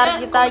sekitar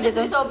kita komennya gitu.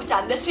 serius sama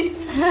bercanda sih.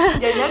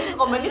 Jangan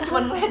komennya cuma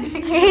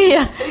ngeledek.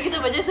 Iya. Tapi kita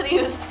baca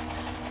serius.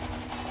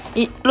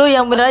 Lu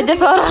yang bener aja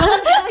suara.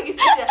 Kita lagi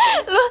serius ya.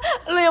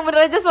 lu yang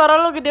bener aja suara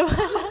lu gede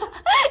banget.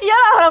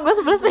 Iyalah, orang gue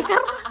sebelah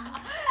speaker.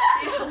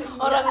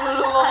 Orang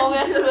dulu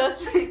ngomongnya sebelah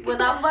speaker. Gue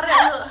tampar ya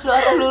lu.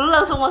 Suara lulu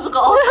langsung masuk ke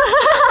otak.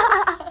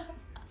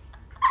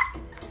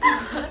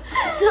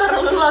 Suara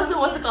lu langsung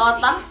masuk ke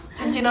otak.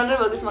 Cincin owner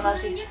bagus,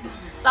 makasih.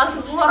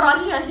 Langsung keluar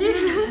lagi gak sih?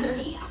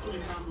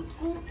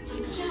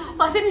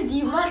 Pasti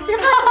dijimat ya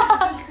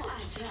kan?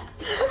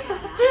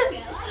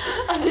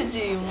 Ada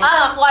jimat.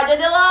 Aku aja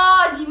deh lo,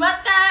 jimat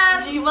kan.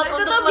 Jimat Itu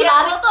untuk tuh biar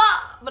menarik lo tuh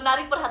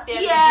menarik perhatian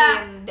Iya,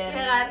 Jin dan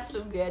iya kan?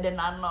 Suga dan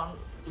Anon.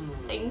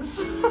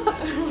 Thanks.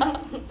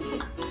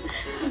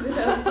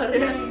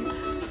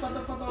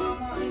 Foto-foto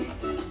lama ini.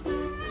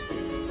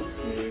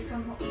 Si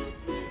Sanho.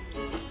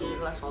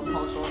 Gila,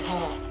 soho.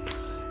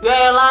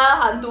 Ya elah,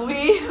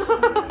 hantui.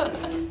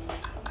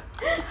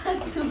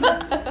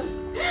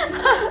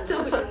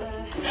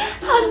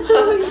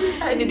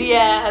 Ini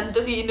dia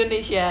hantui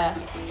Indonesia.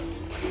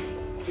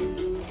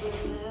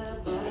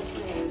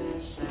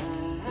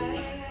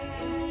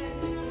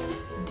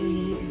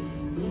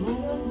 Dirimu,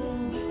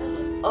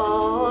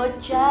 oh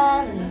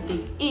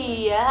cantik,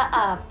 iya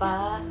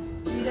apa?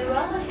 Beda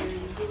banget.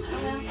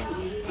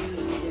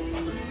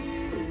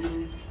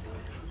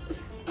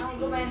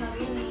 gue main lagu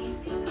ini.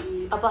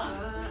 Apa?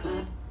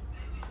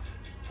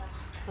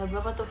 Lagu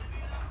apa tuh?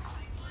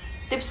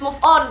 Tips move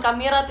on,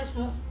 kamera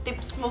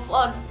tips move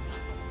on.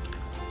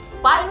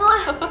 Pain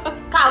lah.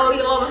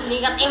 Kali lo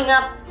masih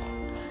ingat-ingat.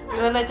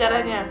 Gimana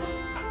caranya?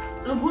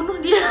 Lu bunuh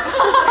dia.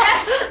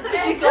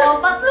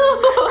 Psikopat lu.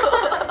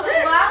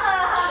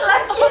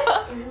 Lagi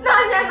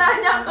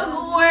nanya-nanya ke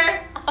gue.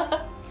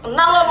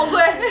 Kenal lo sama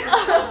gue.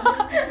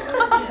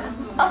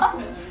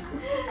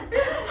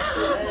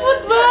 Mood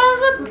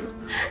banget.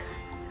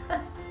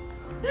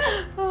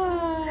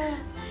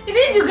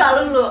 Ini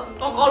juga lulu,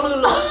 koko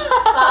lulu.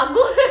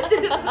 Lagu.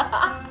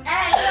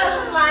 Itu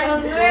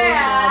selain gue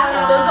ya.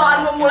 Sosokan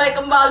memulai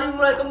kembali.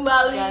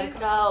 Biar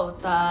kau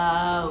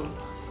tahu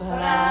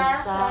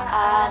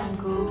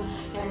perasaanku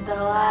yang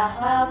telah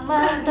lama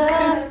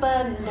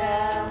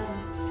terpendam.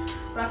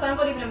 Perasaan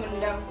kok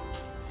dipendam-pendam.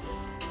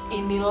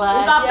 Inilah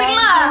Ungkapin yang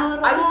lah.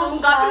 ku Abis lu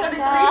ungkapin gak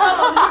diterima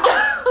lo.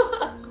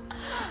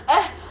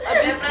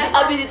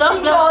 abis ditolak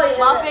bilang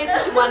maaf ya itu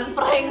cuman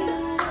prank.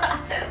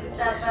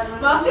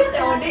 Maaf ya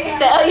TOD.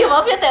 Iya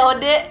maaf ya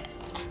TOD.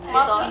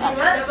 Ditolak.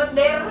 Dapat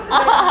der.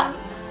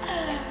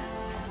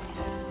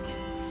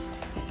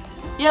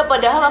 Ya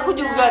padahal aku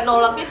juga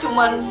nolaknya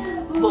cuman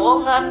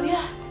bohongan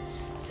ya.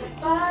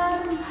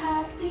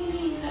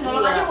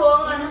 Nolak aja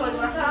bohongan kalau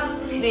perasaan.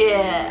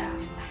 Dia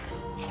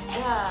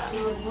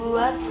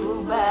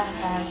membuatku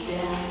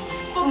bahagia.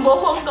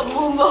 Pembohong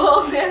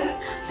yang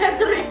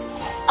Patrick.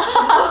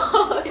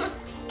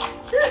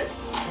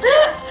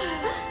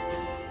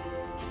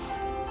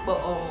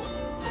 Bohong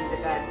gitu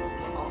kan,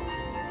 bohong.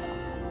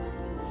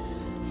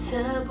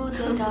 Sebut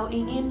yang kau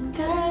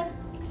inginkan.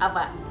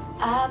 Apa?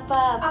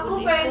 Apapun Aku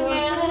itu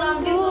pengen kan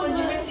nanti ku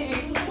tunjukin sini.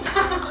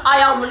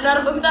 Yang benar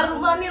gue minta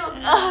rumah Nil,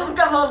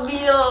 minta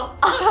mobil,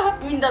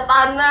 minta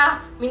tanah,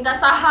 minta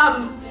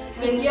saham,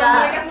 Ya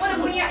minta. mereka semua udah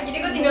punya, jadi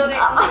gue tinggal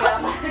kayak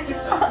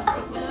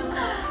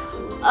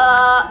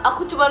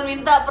aku cuma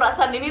minta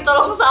perasaan ini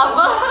tolong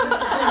sama.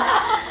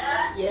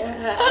 Ya,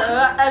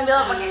 ambil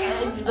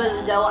pakai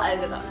bahasa Jawa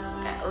aja gitu,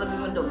 kayak lebih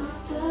mendung.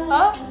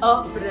 Hah?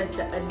 Oh,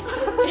 Berasaan.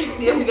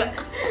 dia enggak.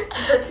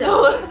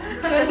 Berasaan.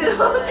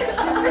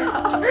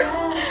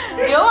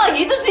 Dia mah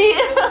gitu sih.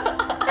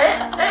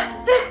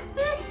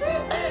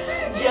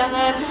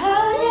 Jangan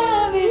hanya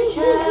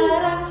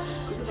bicara.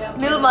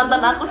 Nil,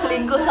 mantan aku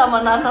selingkuh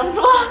sama Nanon.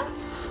 Wah,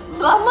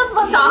 selamat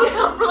mantan.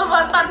 Cakep lo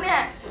mantannya.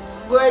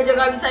 Gue aja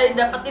gak bisa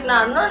dapetin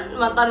Nanon,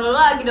 mantan lo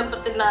lagi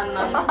dapetin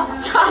Nanon.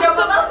 siapa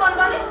tahu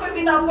mantannya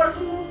Pevita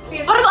Pierce.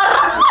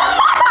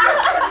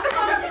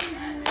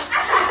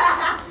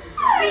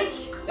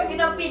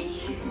 Pevita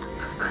Peach.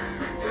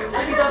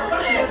 Pevita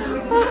Pierce ya.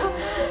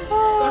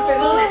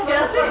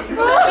 Konfirmasi.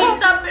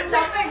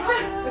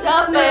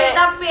 Capek.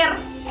 Kita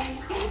Pers.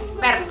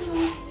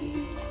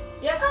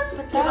 Ya kan?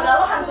 Betul. Padahal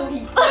lo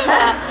hantuhi.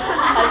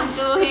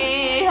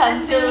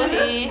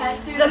 Hantuhi.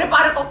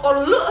 Daripada koko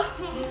dulu.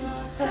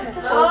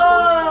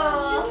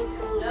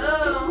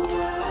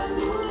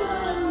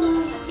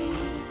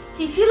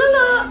 Cici lu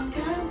lo.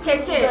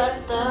 Cece.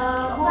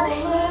 Bertemu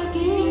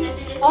lagi.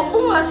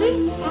 Opung gak sih?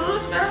 Lu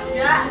sekarang?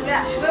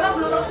 Enggak, gue emang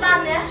belum rentan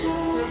ya.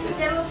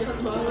 Kayak lu Jahat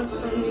banget.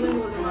 Ini kan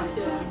buat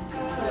Masya.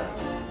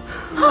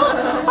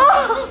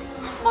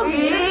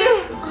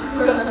 Ih,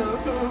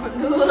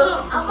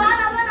 apaan?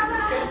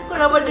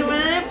 kenapa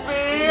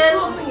dimiripin?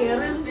 Kok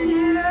mirip sih?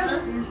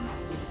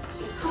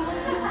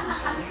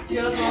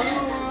 Jahat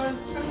banget.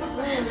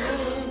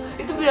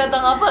 Itu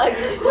binatang apa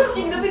lagi?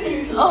 Kucing tapi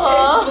tinggi.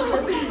 Oh,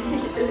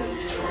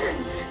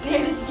 Dia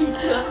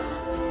gitu.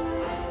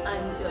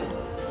 Anjir.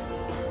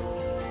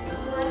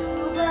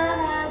 buatku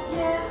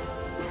bahagia.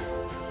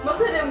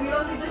 Masa ada yang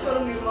bilang kita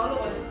showroom di rumah lo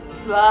kan?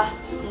 lah,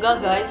 enggak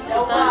guys,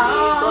 kita di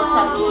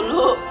kosan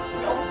dulu.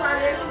 Gak usah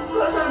deh.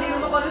 Kalau sama di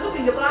rumah kalian tuh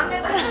pindah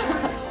planet aja.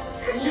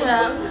 Iya.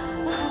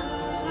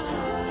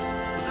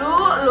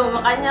 Lu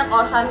makanya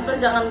kosan tuh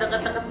jangan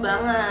deket-deket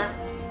banget.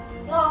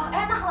 Loh,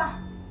 enak lah.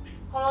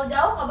 Kalau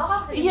jauh gak bakal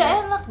kesini. Iya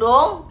enak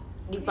dong.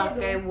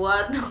 Dipakai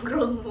buat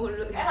nongkrong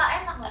mulu.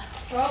 Enak lah.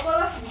 Gak apa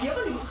lah, dia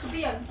kan juga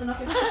kesepian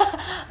anaknya.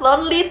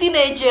 Lonely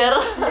teenager.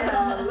 Ya,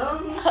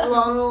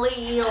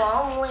 Lonely.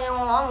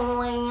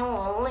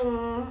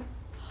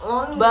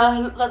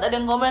 Kata ada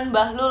yang komen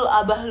Bahlul,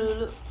 Abah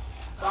Lulu.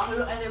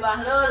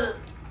 Bahlul.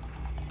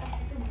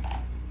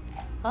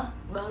 Hah?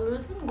 Bahlul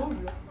kan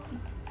goblok.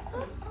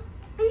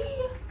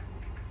 Iya.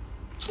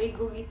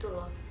 Bego gitu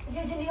loh.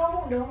 Ya jadi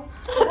ngomong dong.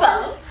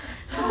 Tahu?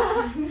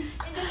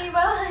 Ya jadi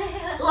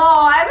banget.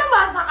 Loh, emang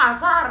bahasa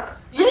kasar.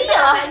 Ya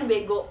iyalah. Katain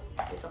bego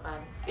gitu kan.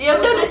 Ya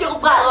udah cukup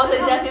Kak, enggak usah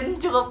dijelasin,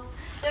 cukup.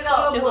 Ya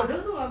kalau Cukup. bodoh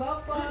tuh gak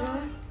apa-apa.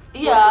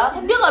 Iya,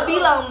 kan dia nggak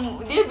bilang.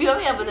 Dia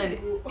bilangnya apa tadi?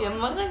 Ya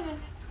makanya.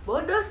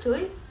 Bodoh,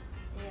 cuy.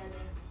 iya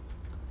deh.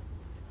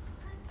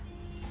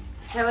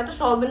 Cewek tuh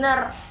selalu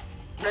benar.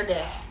 Udah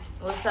deh.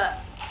 Gak usah.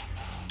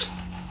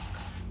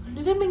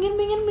 Udah deh, minggir.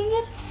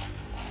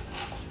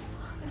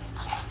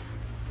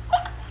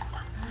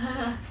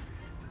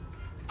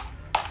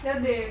 Lihat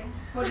deh,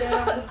 model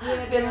rambut gue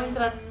Biar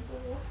muncrat.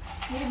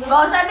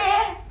 Gak usah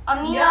deh.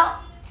 Oniel.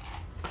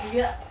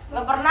 Enggak.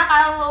 Gak pernah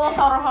kan lo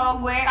showroom sama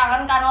gue,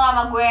 kangen kan lo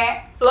sama gue.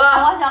 Lah.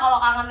 Awas ya kalau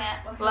kangen ya.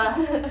 Lah.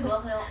 Gua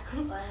kayak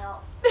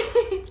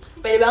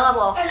Pede banget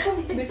loh.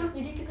 Kok besok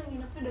jadi kita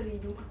nginepnya dari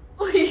Jumat?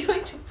 oh iya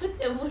cepet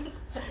ya bun.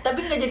 Tapi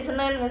nggak jadi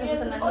Senin, nggak sampai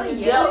Senin. Oh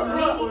iya,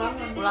 ini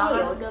ulangan.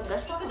 ya udah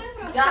gas lah.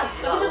 Gas.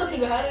 Tapi tetap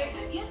 3 hari.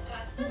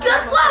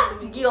 Gas lah.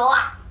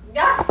 Gila.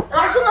 Gas.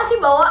 Langsung gak sih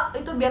bawa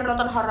itu biar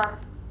nonton horor?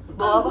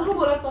 Bawa apa? Gue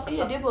bawa laptop.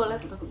 Iya dia boleh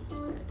tuh.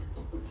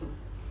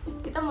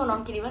 Kita mau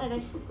nongki di mana,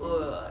 guys?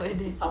 Wah,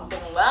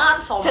 Sombong banget,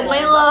 sombong. Send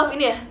my love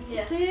ini ya.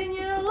 Iya. Send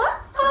your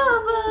love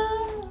over.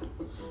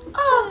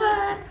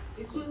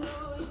 Gak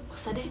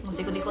usah deh, nggak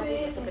usah ikut-ikut.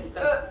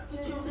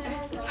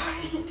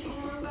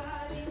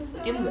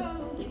 Diam nggak?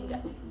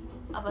 Enggak.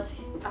 Apa sih?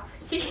 Apa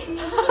sih?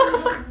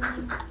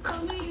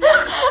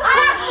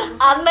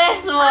 Aneh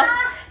semua.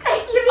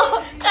 Kayak gini.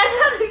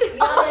 Karena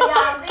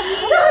ganti.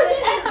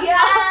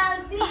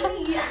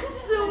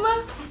 Sumpah.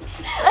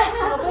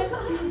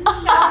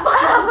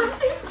 Apa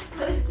sih?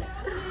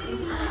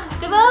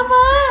 Kenapa?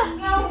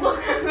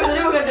 Tadi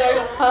mau ganti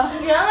lagi.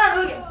 Jangan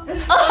lu.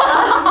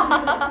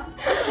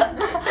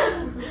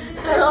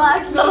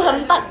 Lagi.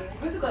 Terhentak.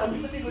 Gue suka lagu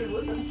tapi gue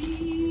bosan.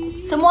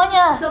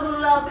 Semuanya.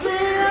 Sebelah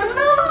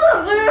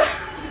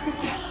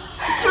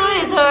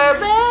Treat her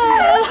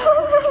bad.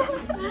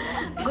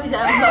 gue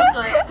jambak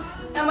kayak.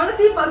 Yang mana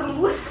sih Pak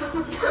Gembus?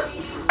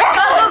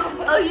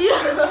 Oh iya.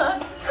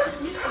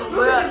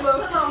 Gue gede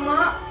banget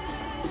lama.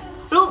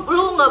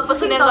 Lu nggak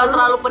pesen yang nggak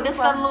terlalu pedes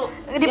kan lu?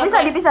 Dipisah,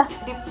 Yang dipisah.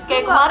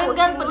 kayak kemarin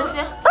kan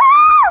pedesnya.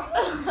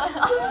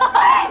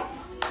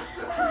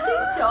 Sih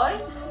coy.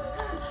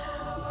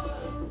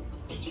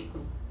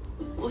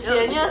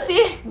 Usianya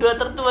sih 2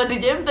 tertua di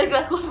Jemtek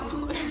lah.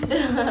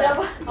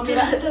 Siapa?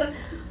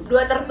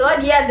 Dua tertua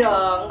dia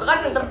dong. Gue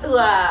kan yang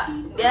tertua.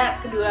 Dia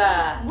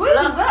kedua. Gue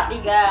Lo juga.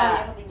 ketiga.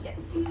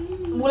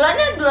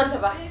 Bulannya duluan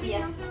siapa?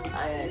 Iya.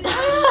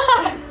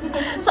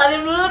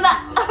 Salim dulu nak.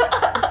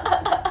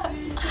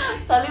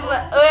 Salim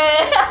nak.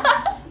 Weh.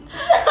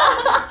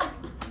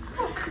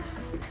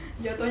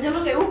 Jatuhnya lu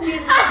kayak Upin.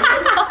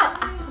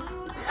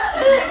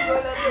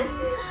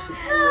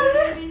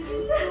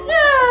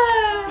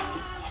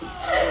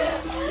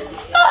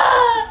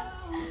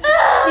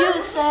 You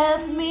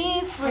set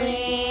me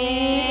free.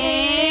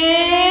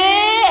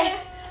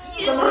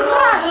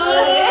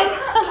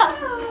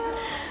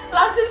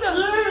 Langsung dong.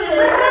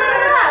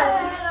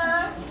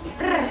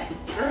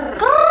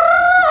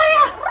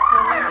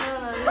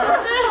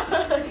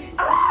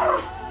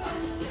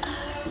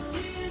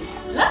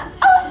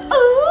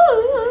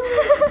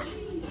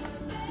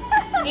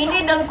 Ini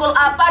dengkul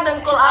apa?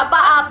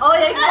 Oh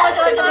ya,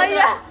 coba.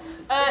 iya.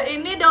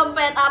 Ini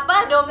dompet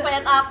apa?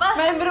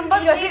 Main berempat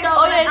gak sih?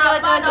 Oh ya,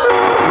 coba.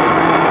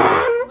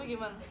 Coba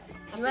gimana?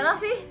 Gimana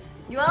sih?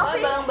 Gimana Oh,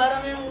 sih?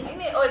 barang-barang yang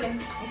ini. Oh ini,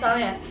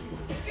 misalnya.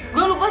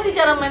 Gue lupa sih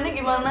cara mainnya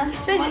gimana.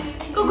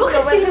 Kok gue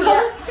kecil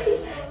banget sih?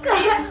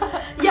 Kayak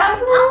yang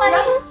apa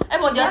nih?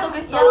 Mau jatuh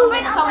guys. Yang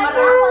main sambal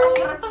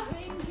petir tuh.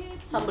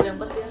 Sambal yang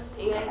petir.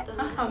 Iya itu.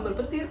 Ah, sambal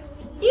petir.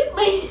 Iya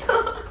main.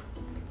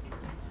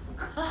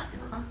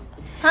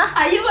 Hah?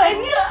 Ayo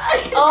mainnya.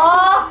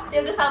 Oh,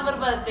 yang ke sambal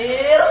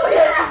petir.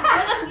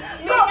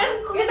 Ini kan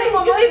kita kita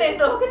ngomongin kesini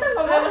tuh. kita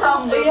ngomongin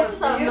sambal Iya, petir.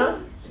 sambal.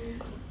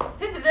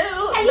 Jadi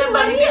lu Ayo,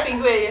 lempar di mainnya. pipi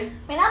gue ya.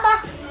 Main apa?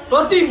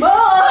 Roti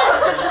mbak.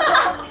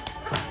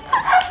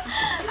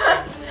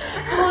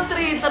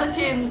 Putri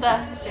tercinta.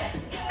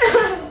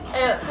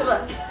 Ayo coba.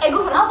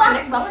 Gue harus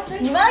pendek banget coy.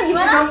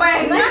 Gimana? Sampai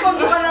ini mau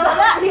gimana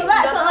lagi? Coba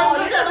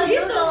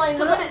Gitu.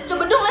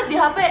 Coba dong liat di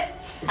HP.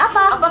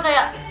 Apa? Apa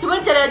kayak coba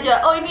cari aja.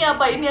 Oh ini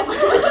apa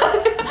coba cari.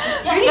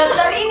 Yang itu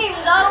dari ini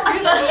misalnya lo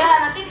kasih ke dia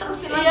nanti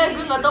terusin lagi. Iya,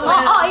 gue nggak tahu Oh,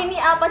 main. oh ini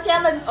apa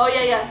challenge? Oh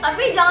iya.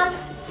 Tapi jangan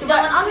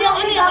Coba yang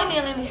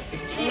ini.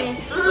 si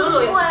Dulu lu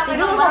ya. semua yang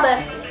Tidur pegang sabar.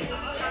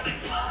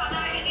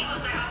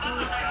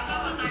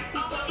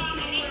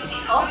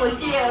 Oh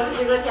kunci ya,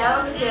 kunci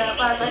apa?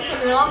 Tadi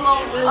sambil ngomong.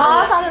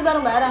 Oh, sambil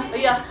bareng-bareng.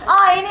 Iya.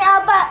 Oh, ini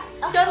apa?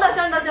 Contoh.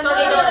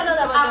 Ini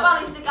lipstick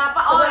apa? Lipstick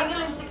apa? Oh ini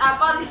lipstick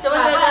apa? Lipstick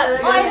Coba, apa?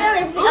 coba. Oh, ini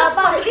lipstick Terus apa?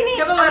 sambil ini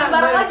Coba bareng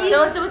bareng. lagi.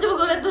 Coba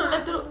gue liat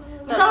dulu.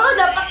 Misal lo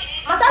dapat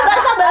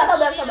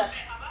Sabar.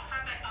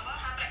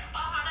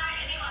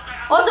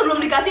 Oh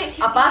sebelum dikasih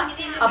apa?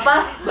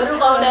 Baru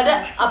kalau udah ada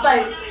apa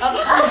ini? Oh,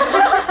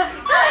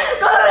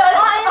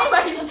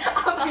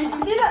 ini.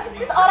 Ini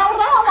orang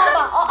pertama ngomong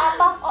apa? Oh,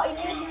 apa? Oh,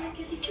 ini.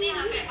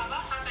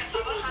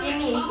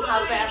 ini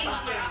HP apa?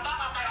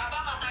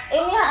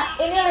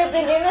 Ini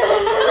lipstick ini.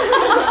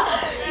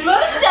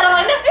 Gimana sih cara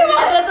mainnya?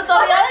 Ada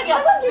tutorialnya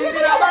gak?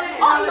 Lintin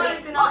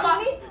apa?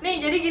 Nih,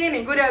 jadi gini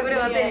nih, gue udah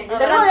ngerti nih.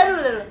 Udah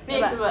dulu. Nih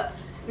coba.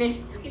 Nih,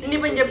 ini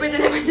penjepit.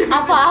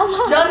 Apa?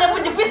 Jangan yang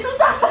penjepit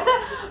susah.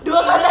 2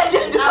 kali aja.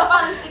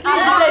 Apa? Lipstick Nih,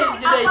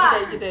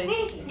 apa? jedai.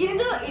 Nih, gini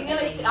dulu. Ini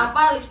lipstick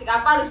apa?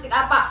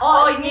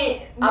 Oh,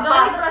 ini. apa?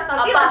 Lagi terus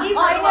nanti Apa? lagi.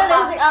 Oh, ini baru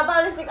lipstick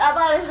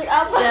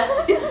apa? Ya.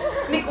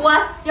 Nih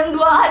kuas yang 2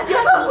 aja.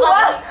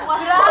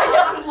 Kuas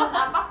apa?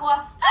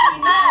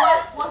 Ini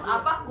kuas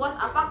apa?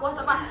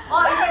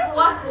 Oh, ini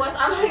kuas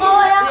apa?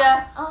 Oh, yang Iya.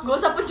 Gak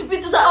usah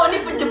penjepit susah. Oh ini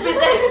penjepit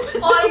ya.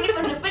 Oh, ini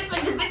penjepit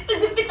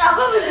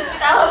apa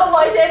menjepit apa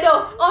mau eyeshadow?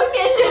 Oh ini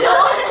eyeshadow.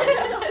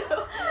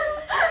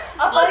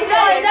 Apa Jeda.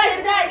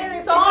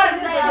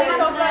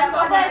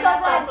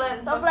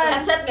 Soflan.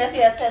 Headset gak sih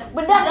headset?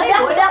 Bedak.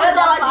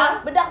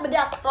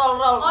 Bedak.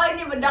 Roll. Oh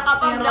ini bedak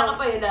apa Iya,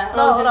 ya dah?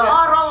 Roll juga.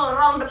 Oh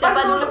roll depan.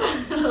 Siapa dulu?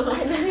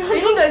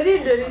 Ini nggak sih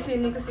dari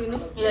sini ke sini?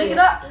 Iya, Jadi iya.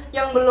 kita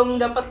yang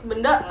belum dapat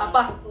benda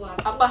apa?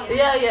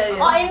 Iya.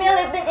 Oh ini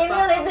liptin.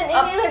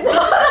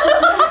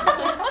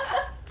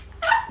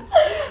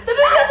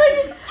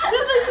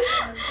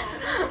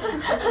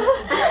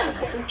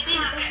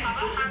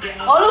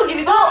 Oh lu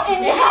gini dulu.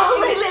 Ini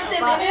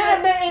liptin.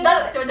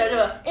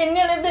 Coba. Ini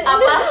liptin.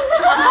 Apa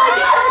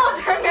gitu?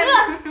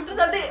 Jangan. Terus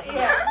nanti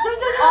Iya.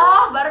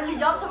 Oh baru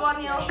dijawab sama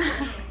Oniel.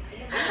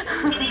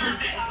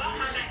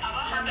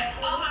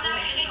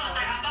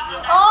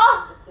 Oh,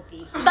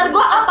 ntar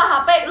gua apa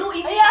HP, lu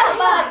ini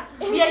apa?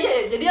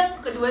 Iya. Jadi yang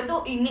kedua itu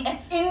ini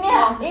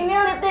ini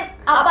liptin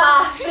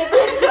apa?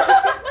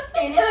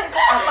 Ini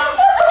apa?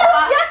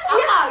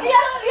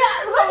 Iya.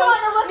 Gua cuma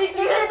dapat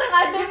mikirnya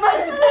setengah jam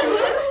aja.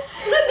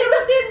 Lu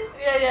terusin.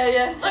 Iya.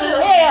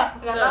 Iya.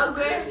 Gak tau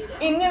gue.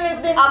 Ini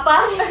liptin. Apa?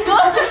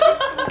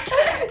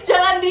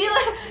 Jangan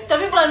delay.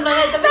 Tapi pelan-pelan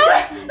aja.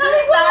 Tapi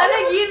tangannya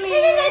gini.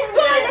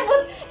 Gue gak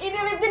nyebut ini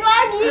liptin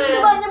lagi.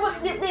 Gue nyebut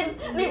liptin.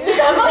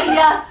 Emang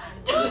iya.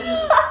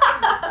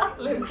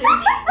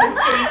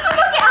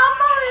 Pakai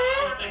apa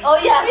weh? Oh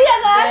iya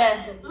kan? Iya.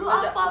 Lu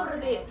apa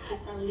berarti?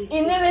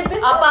 Ini liptin.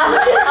 Apa?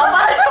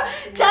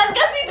 Jangan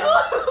kasih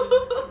dulu.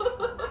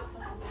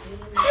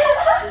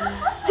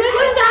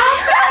 Gue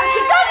capek.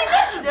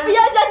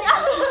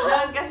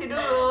 Jangan kasih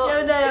dulu. Ya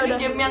udah. Ini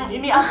game yang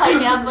ini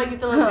apa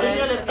gitu loh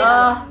guys.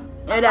 Oh,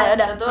 ya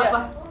udah. Satu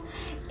apa?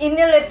 Ini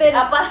liptin.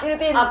 Apa?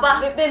 Liptin. Apa?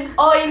 Liptin.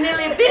 Oh ini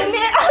liptin.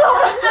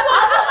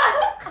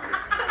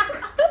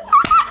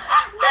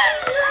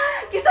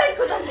 Kita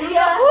ikutan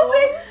dia.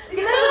 Pusing.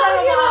 Kita ikutan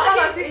ngomong apa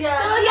nggak sih? Iya.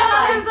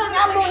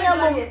 Nyambung.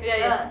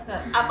 Iya.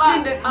 Apa?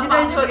 Jeda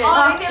juga.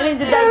 Oh Ini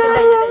jeda.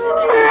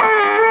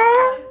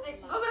 Lipstick.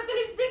 Oh berarti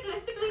lipstick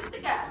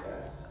ya?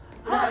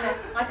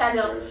 Masih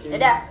ada.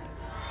 Yaudah.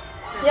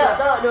 Yuk,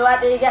 tuh, 2,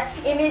 3.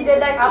 Ini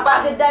jedai.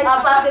 Apa? Jedai.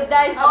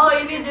 Oh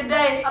ini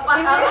jedai. Apa?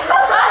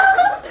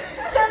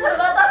 Jangan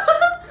terbatas.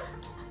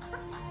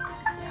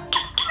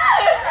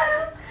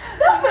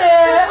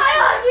 Capek.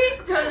 Ayo lagi.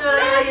 Coba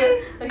lagi.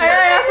 Ayo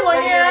ya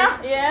semuanya.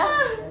 Iya.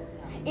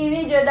 Ini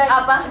jedai.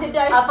 Apa?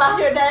 Jedai. Apa?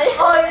 Jedai.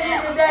 Oh ini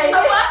jedai.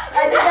 Apa?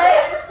 Jedai.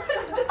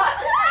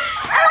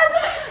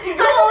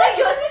 Ngomongnya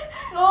gimana sih?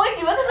 Ngomongnya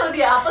gimana kalau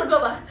dia apa gua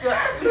apa? Coba.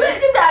 Gue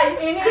jedai.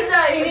 Ini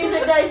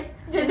jedai.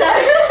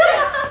 Jedai.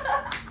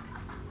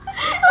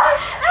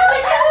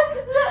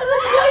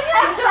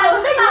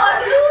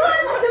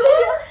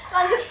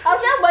 Lanjut.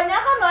 Harusnya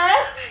banyakan lah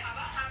ya.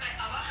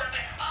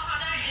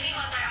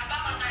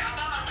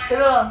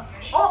 Terus.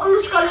 Oh lu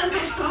sekalian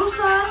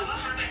terus-terusan.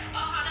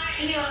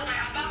 Ini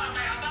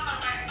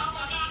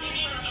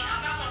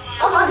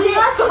Oh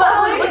jelas. Coba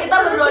kita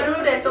berdua dulu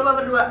deh. Coba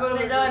berdua.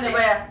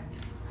 Coba ya.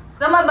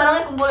 Sama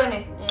barangnya kumpulin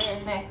nih.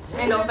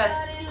 Nih dompet.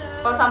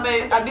 Kalau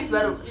sampai habis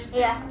baru.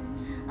 Iya.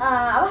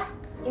 Apa?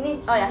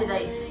 Ini oh ya.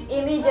 jedai.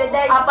 Ini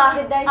jedai. Apa?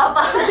 Jedai.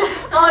 Apa?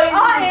 Oh ini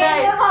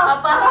jedai. iya, Mam.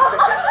 Apa?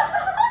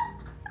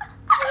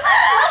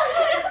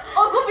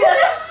 Oh gue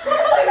bilangnya.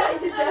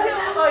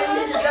 Oh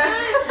ini jedai.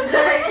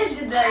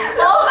 Jedai.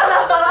 Oh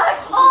kenapa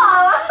lagi? Oh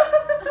alah.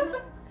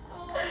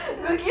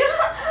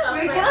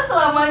 Gue kira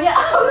selamanya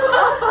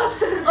apa?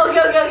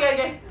 Oke.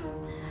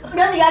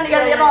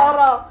 Ganti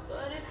roll.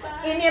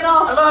 Ini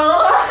roll.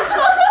 Roll.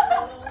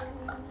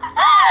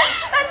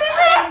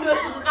 Dua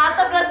suku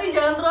kata berarti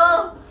jangan troll.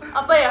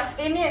 Apa ya?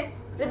 Ini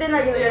litin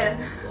lagi. Iya.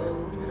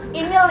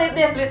 Ini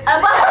litin.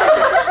 Apa?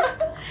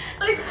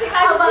 Lipstick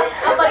aja Apa? sih.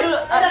 Apa dulu?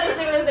 Ada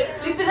lipstick.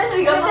 Liptin aja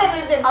digampang.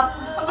 Litin.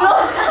 Belum.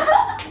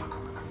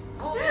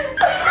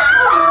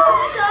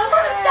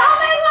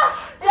 Capek mah.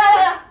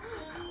 Ya.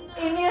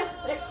 Ini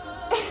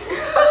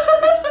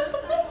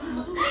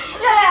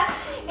ya.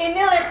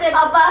 Ini litin.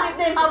 Apa?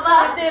 Litin. Apa?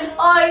 Litin.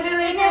 Oh ini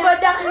liptin. Ini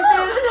bedak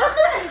litin.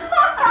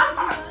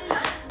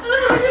 Lu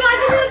terusin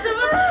aja ya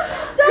coba.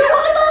 Coba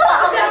ketawa.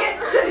 Oke.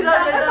 Jadi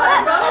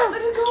tahu.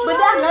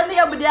 Bedak ganti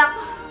ya bedak.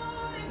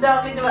 Udah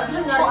oke coba.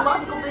 Gila nyaring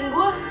banget di kuping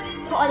gua.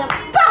 Pokoknya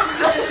pah.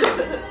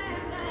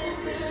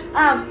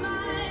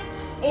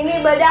 Ini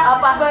bedak.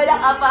 Apa? Bedak.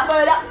 Apa?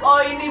 Bedak. Oh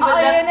ini Oh,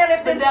 bedak. ini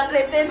liptin.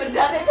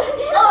 Bedak.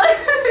 Oh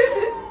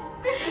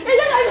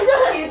Kayaknya kayak gitu.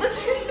 gitu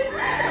sih.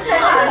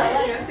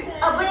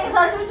 Apa yang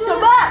salah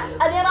Coba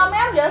ada yang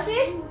ramean gak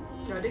sih?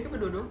 Gak ada kayak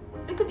berdua.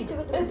 Itu di itu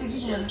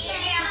gimana?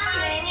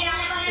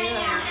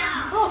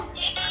 Loh,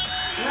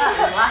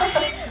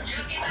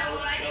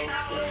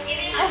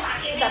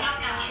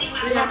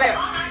 Udah nyampe.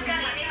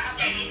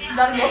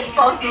 Ntar guys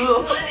pause dulu.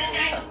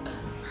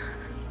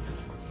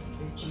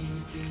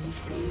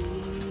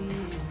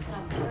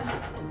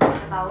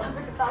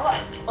 Ketawa.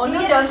 Oh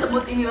ini jangan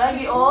sebut ini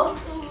lagi oh.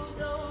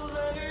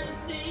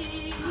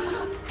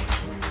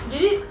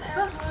 Jadi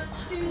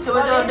coba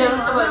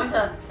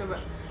bisa. Coba.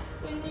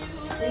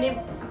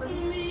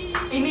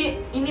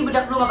 Ini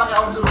bedak dulu nggak pakai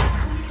om dulu.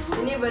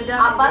 Ini bedak.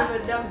 Apa? Ini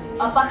bedak.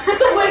 Apa?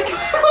 Tungguin.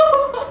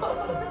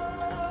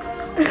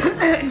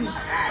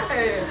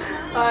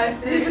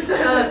 Pasti.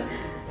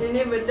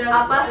 Ini bedak.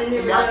 Apa? Ini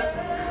Bedak.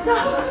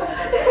 bedak.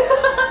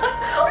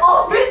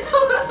 Obit.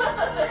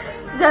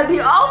 Jadi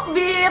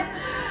offbeat.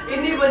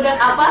 Ini bedak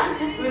apa?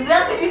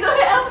 Bedak gitu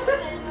ya.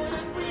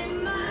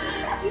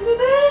 Gitu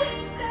deh.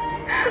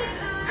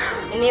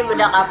 Ini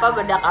bedak apa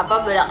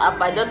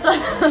Johnson.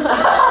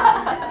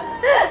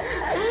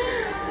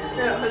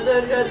 Ya, 1,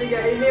 2,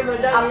 3. Ini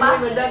bedak. Apa?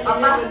 Ini bedak.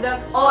 Apa? Ini bedak.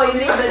 Oh,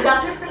 ini bedak.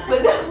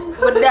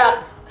 Bedak.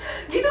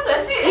 Gitu gak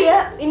sih?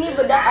 Iya, ini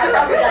bedak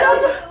apa?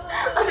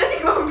 Ada di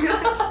mobil.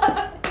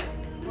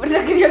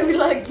 Bedak diambil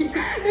lagi.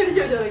 Ini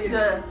coba lagi.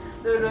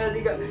 1, 2,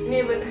 3. Ini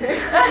bedak.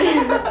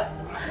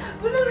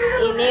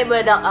 Ini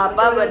bedak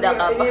apa?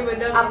 Ini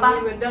bedak. Apa?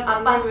 Ini bedak.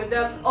 Apa? Ini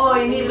bedak. Oh,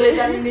 ini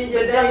bedak. Ini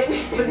Bedak.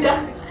 bedak.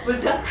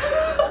 Bedak.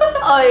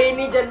 Oh,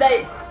 ini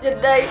jedai.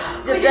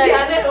 Kok jadi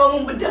aneh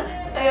ngomong bedak?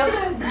 Kayak apa?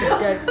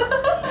 Bedak.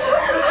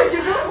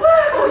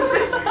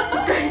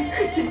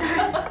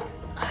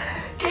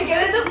 Kayak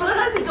kalian tuh pernah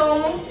gak sih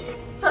ngomong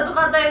satu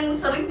kata yang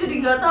sering jadi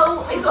nggak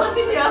tahu itu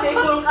artinya apa?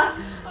 Kulkas.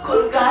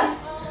 Kulkas.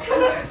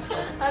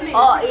 Aneh.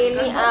 Oh,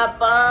 ini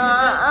apa?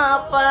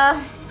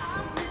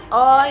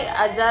 Oh,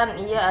 azan.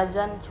 Iya,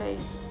 azan, coy.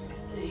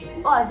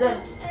 Oh,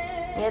 azan.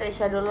 Ini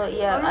Isya dulu,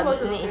 iya.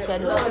 Abis ini Isya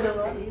dulu.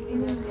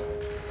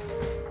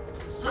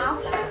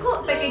 Maaf,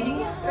 kok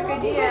packagingnya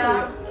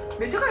Iya.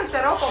 Besok kan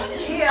styrofoam.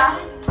 Iya.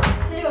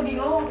 Saya juga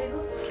bingung gitu.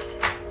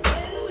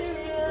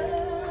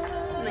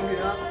 Nah,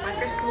 gila. My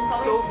face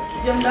looks so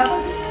Jam berapa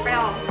tuh?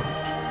 pale.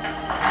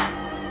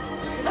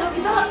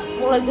 Kita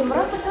Mulai jam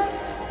berapa, Sal?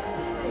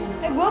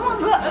 gua mah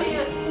enggak.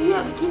 Iya,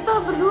 kita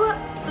berdua.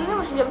 Ini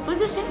masih jam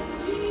 7 sih.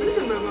 Ini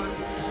jam berapa?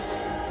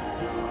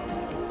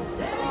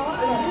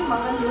 Ini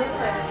makan dulu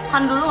ya.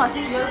 Kan dulu gak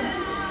sih?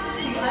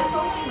 Dikit aja so,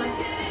 nggak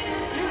sih?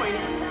 Ini mau ini.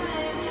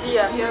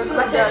 Iya. Iya, udah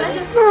Bacain baca.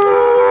 aja.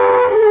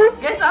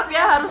 Guys, maaf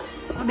ya harus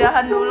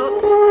udahan dulu.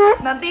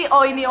 Nanti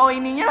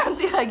ininya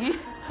nanti lagi.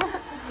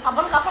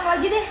 Kapan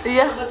lagi deh?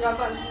 Iya.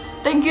 Kapan?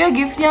 Thank you ya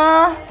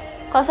gift-nya.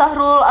 Kak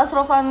Sahrul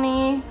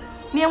Asrofani.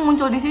 Ini yang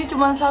muncul di sini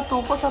cuma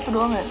satu. Kok satu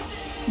doang ya?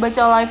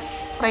 Baca live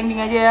ranking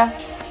aja ya.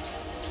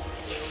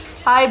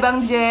 Hai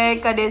Bang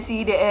Jack, Kak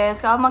Desi DS,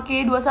 Kak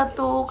Almaki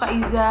 21, Kak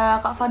Iza,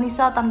 Kak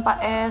Vanessa tanpa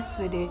S,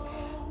 WD.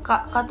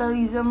 Kak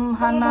Katalism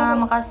Hana,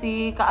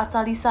 makasih. Kak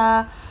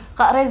Atsalisa,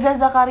 Kak Reza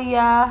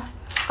Zakaria,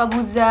 Kak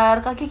Buzar,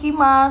 Kak Kiki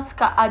Mars,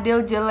 Kak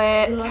Adel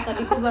Jele.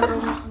 Tadi aku baru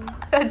makan.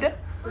 Ada.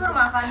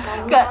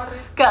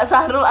 Kak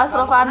Sahrul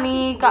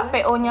Asrofani, Kak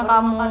PO-nya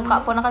kamu,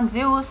 Kak Ponakan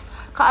Zeus,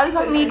 Kak Ali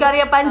Fahmi,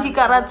 Karya Panji,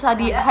 Kak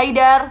Ratsadi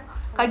Haidar,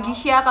 Kak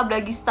Gisya, Kak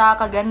Blagista,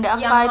 Kak Ganda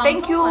Akai.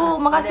 Thank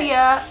you, makasih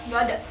ya.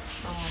 Gak ada.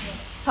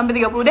 Sampai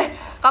 30 deh.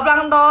 Kak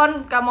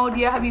Plankton, Kak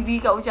Maudia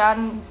Habibi, Kak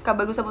Ucan, Kak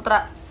Bagus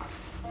Saputra,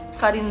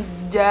 Kak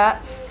Rinja,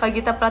 Kak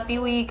Gita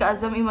Pratiwi, Kak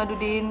Azam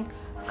Imadudin,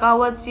 Kak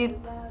Watsit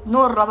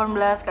Nur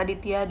 18, Kak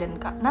Ditya, dan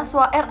Kak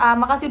Naswa RA.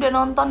 Makasih udah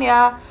nonton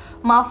ya.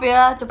 Maaf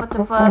ya,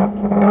 cepet-cepet.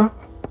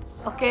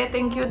 Oke,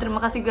 thank you. Terima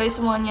kasih guys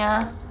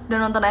semuanya udah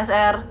nonton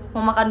SR.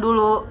 Mau makan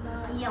dulu.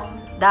 Iya.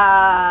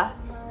 Dah.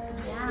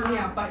 Ini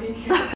apa ini?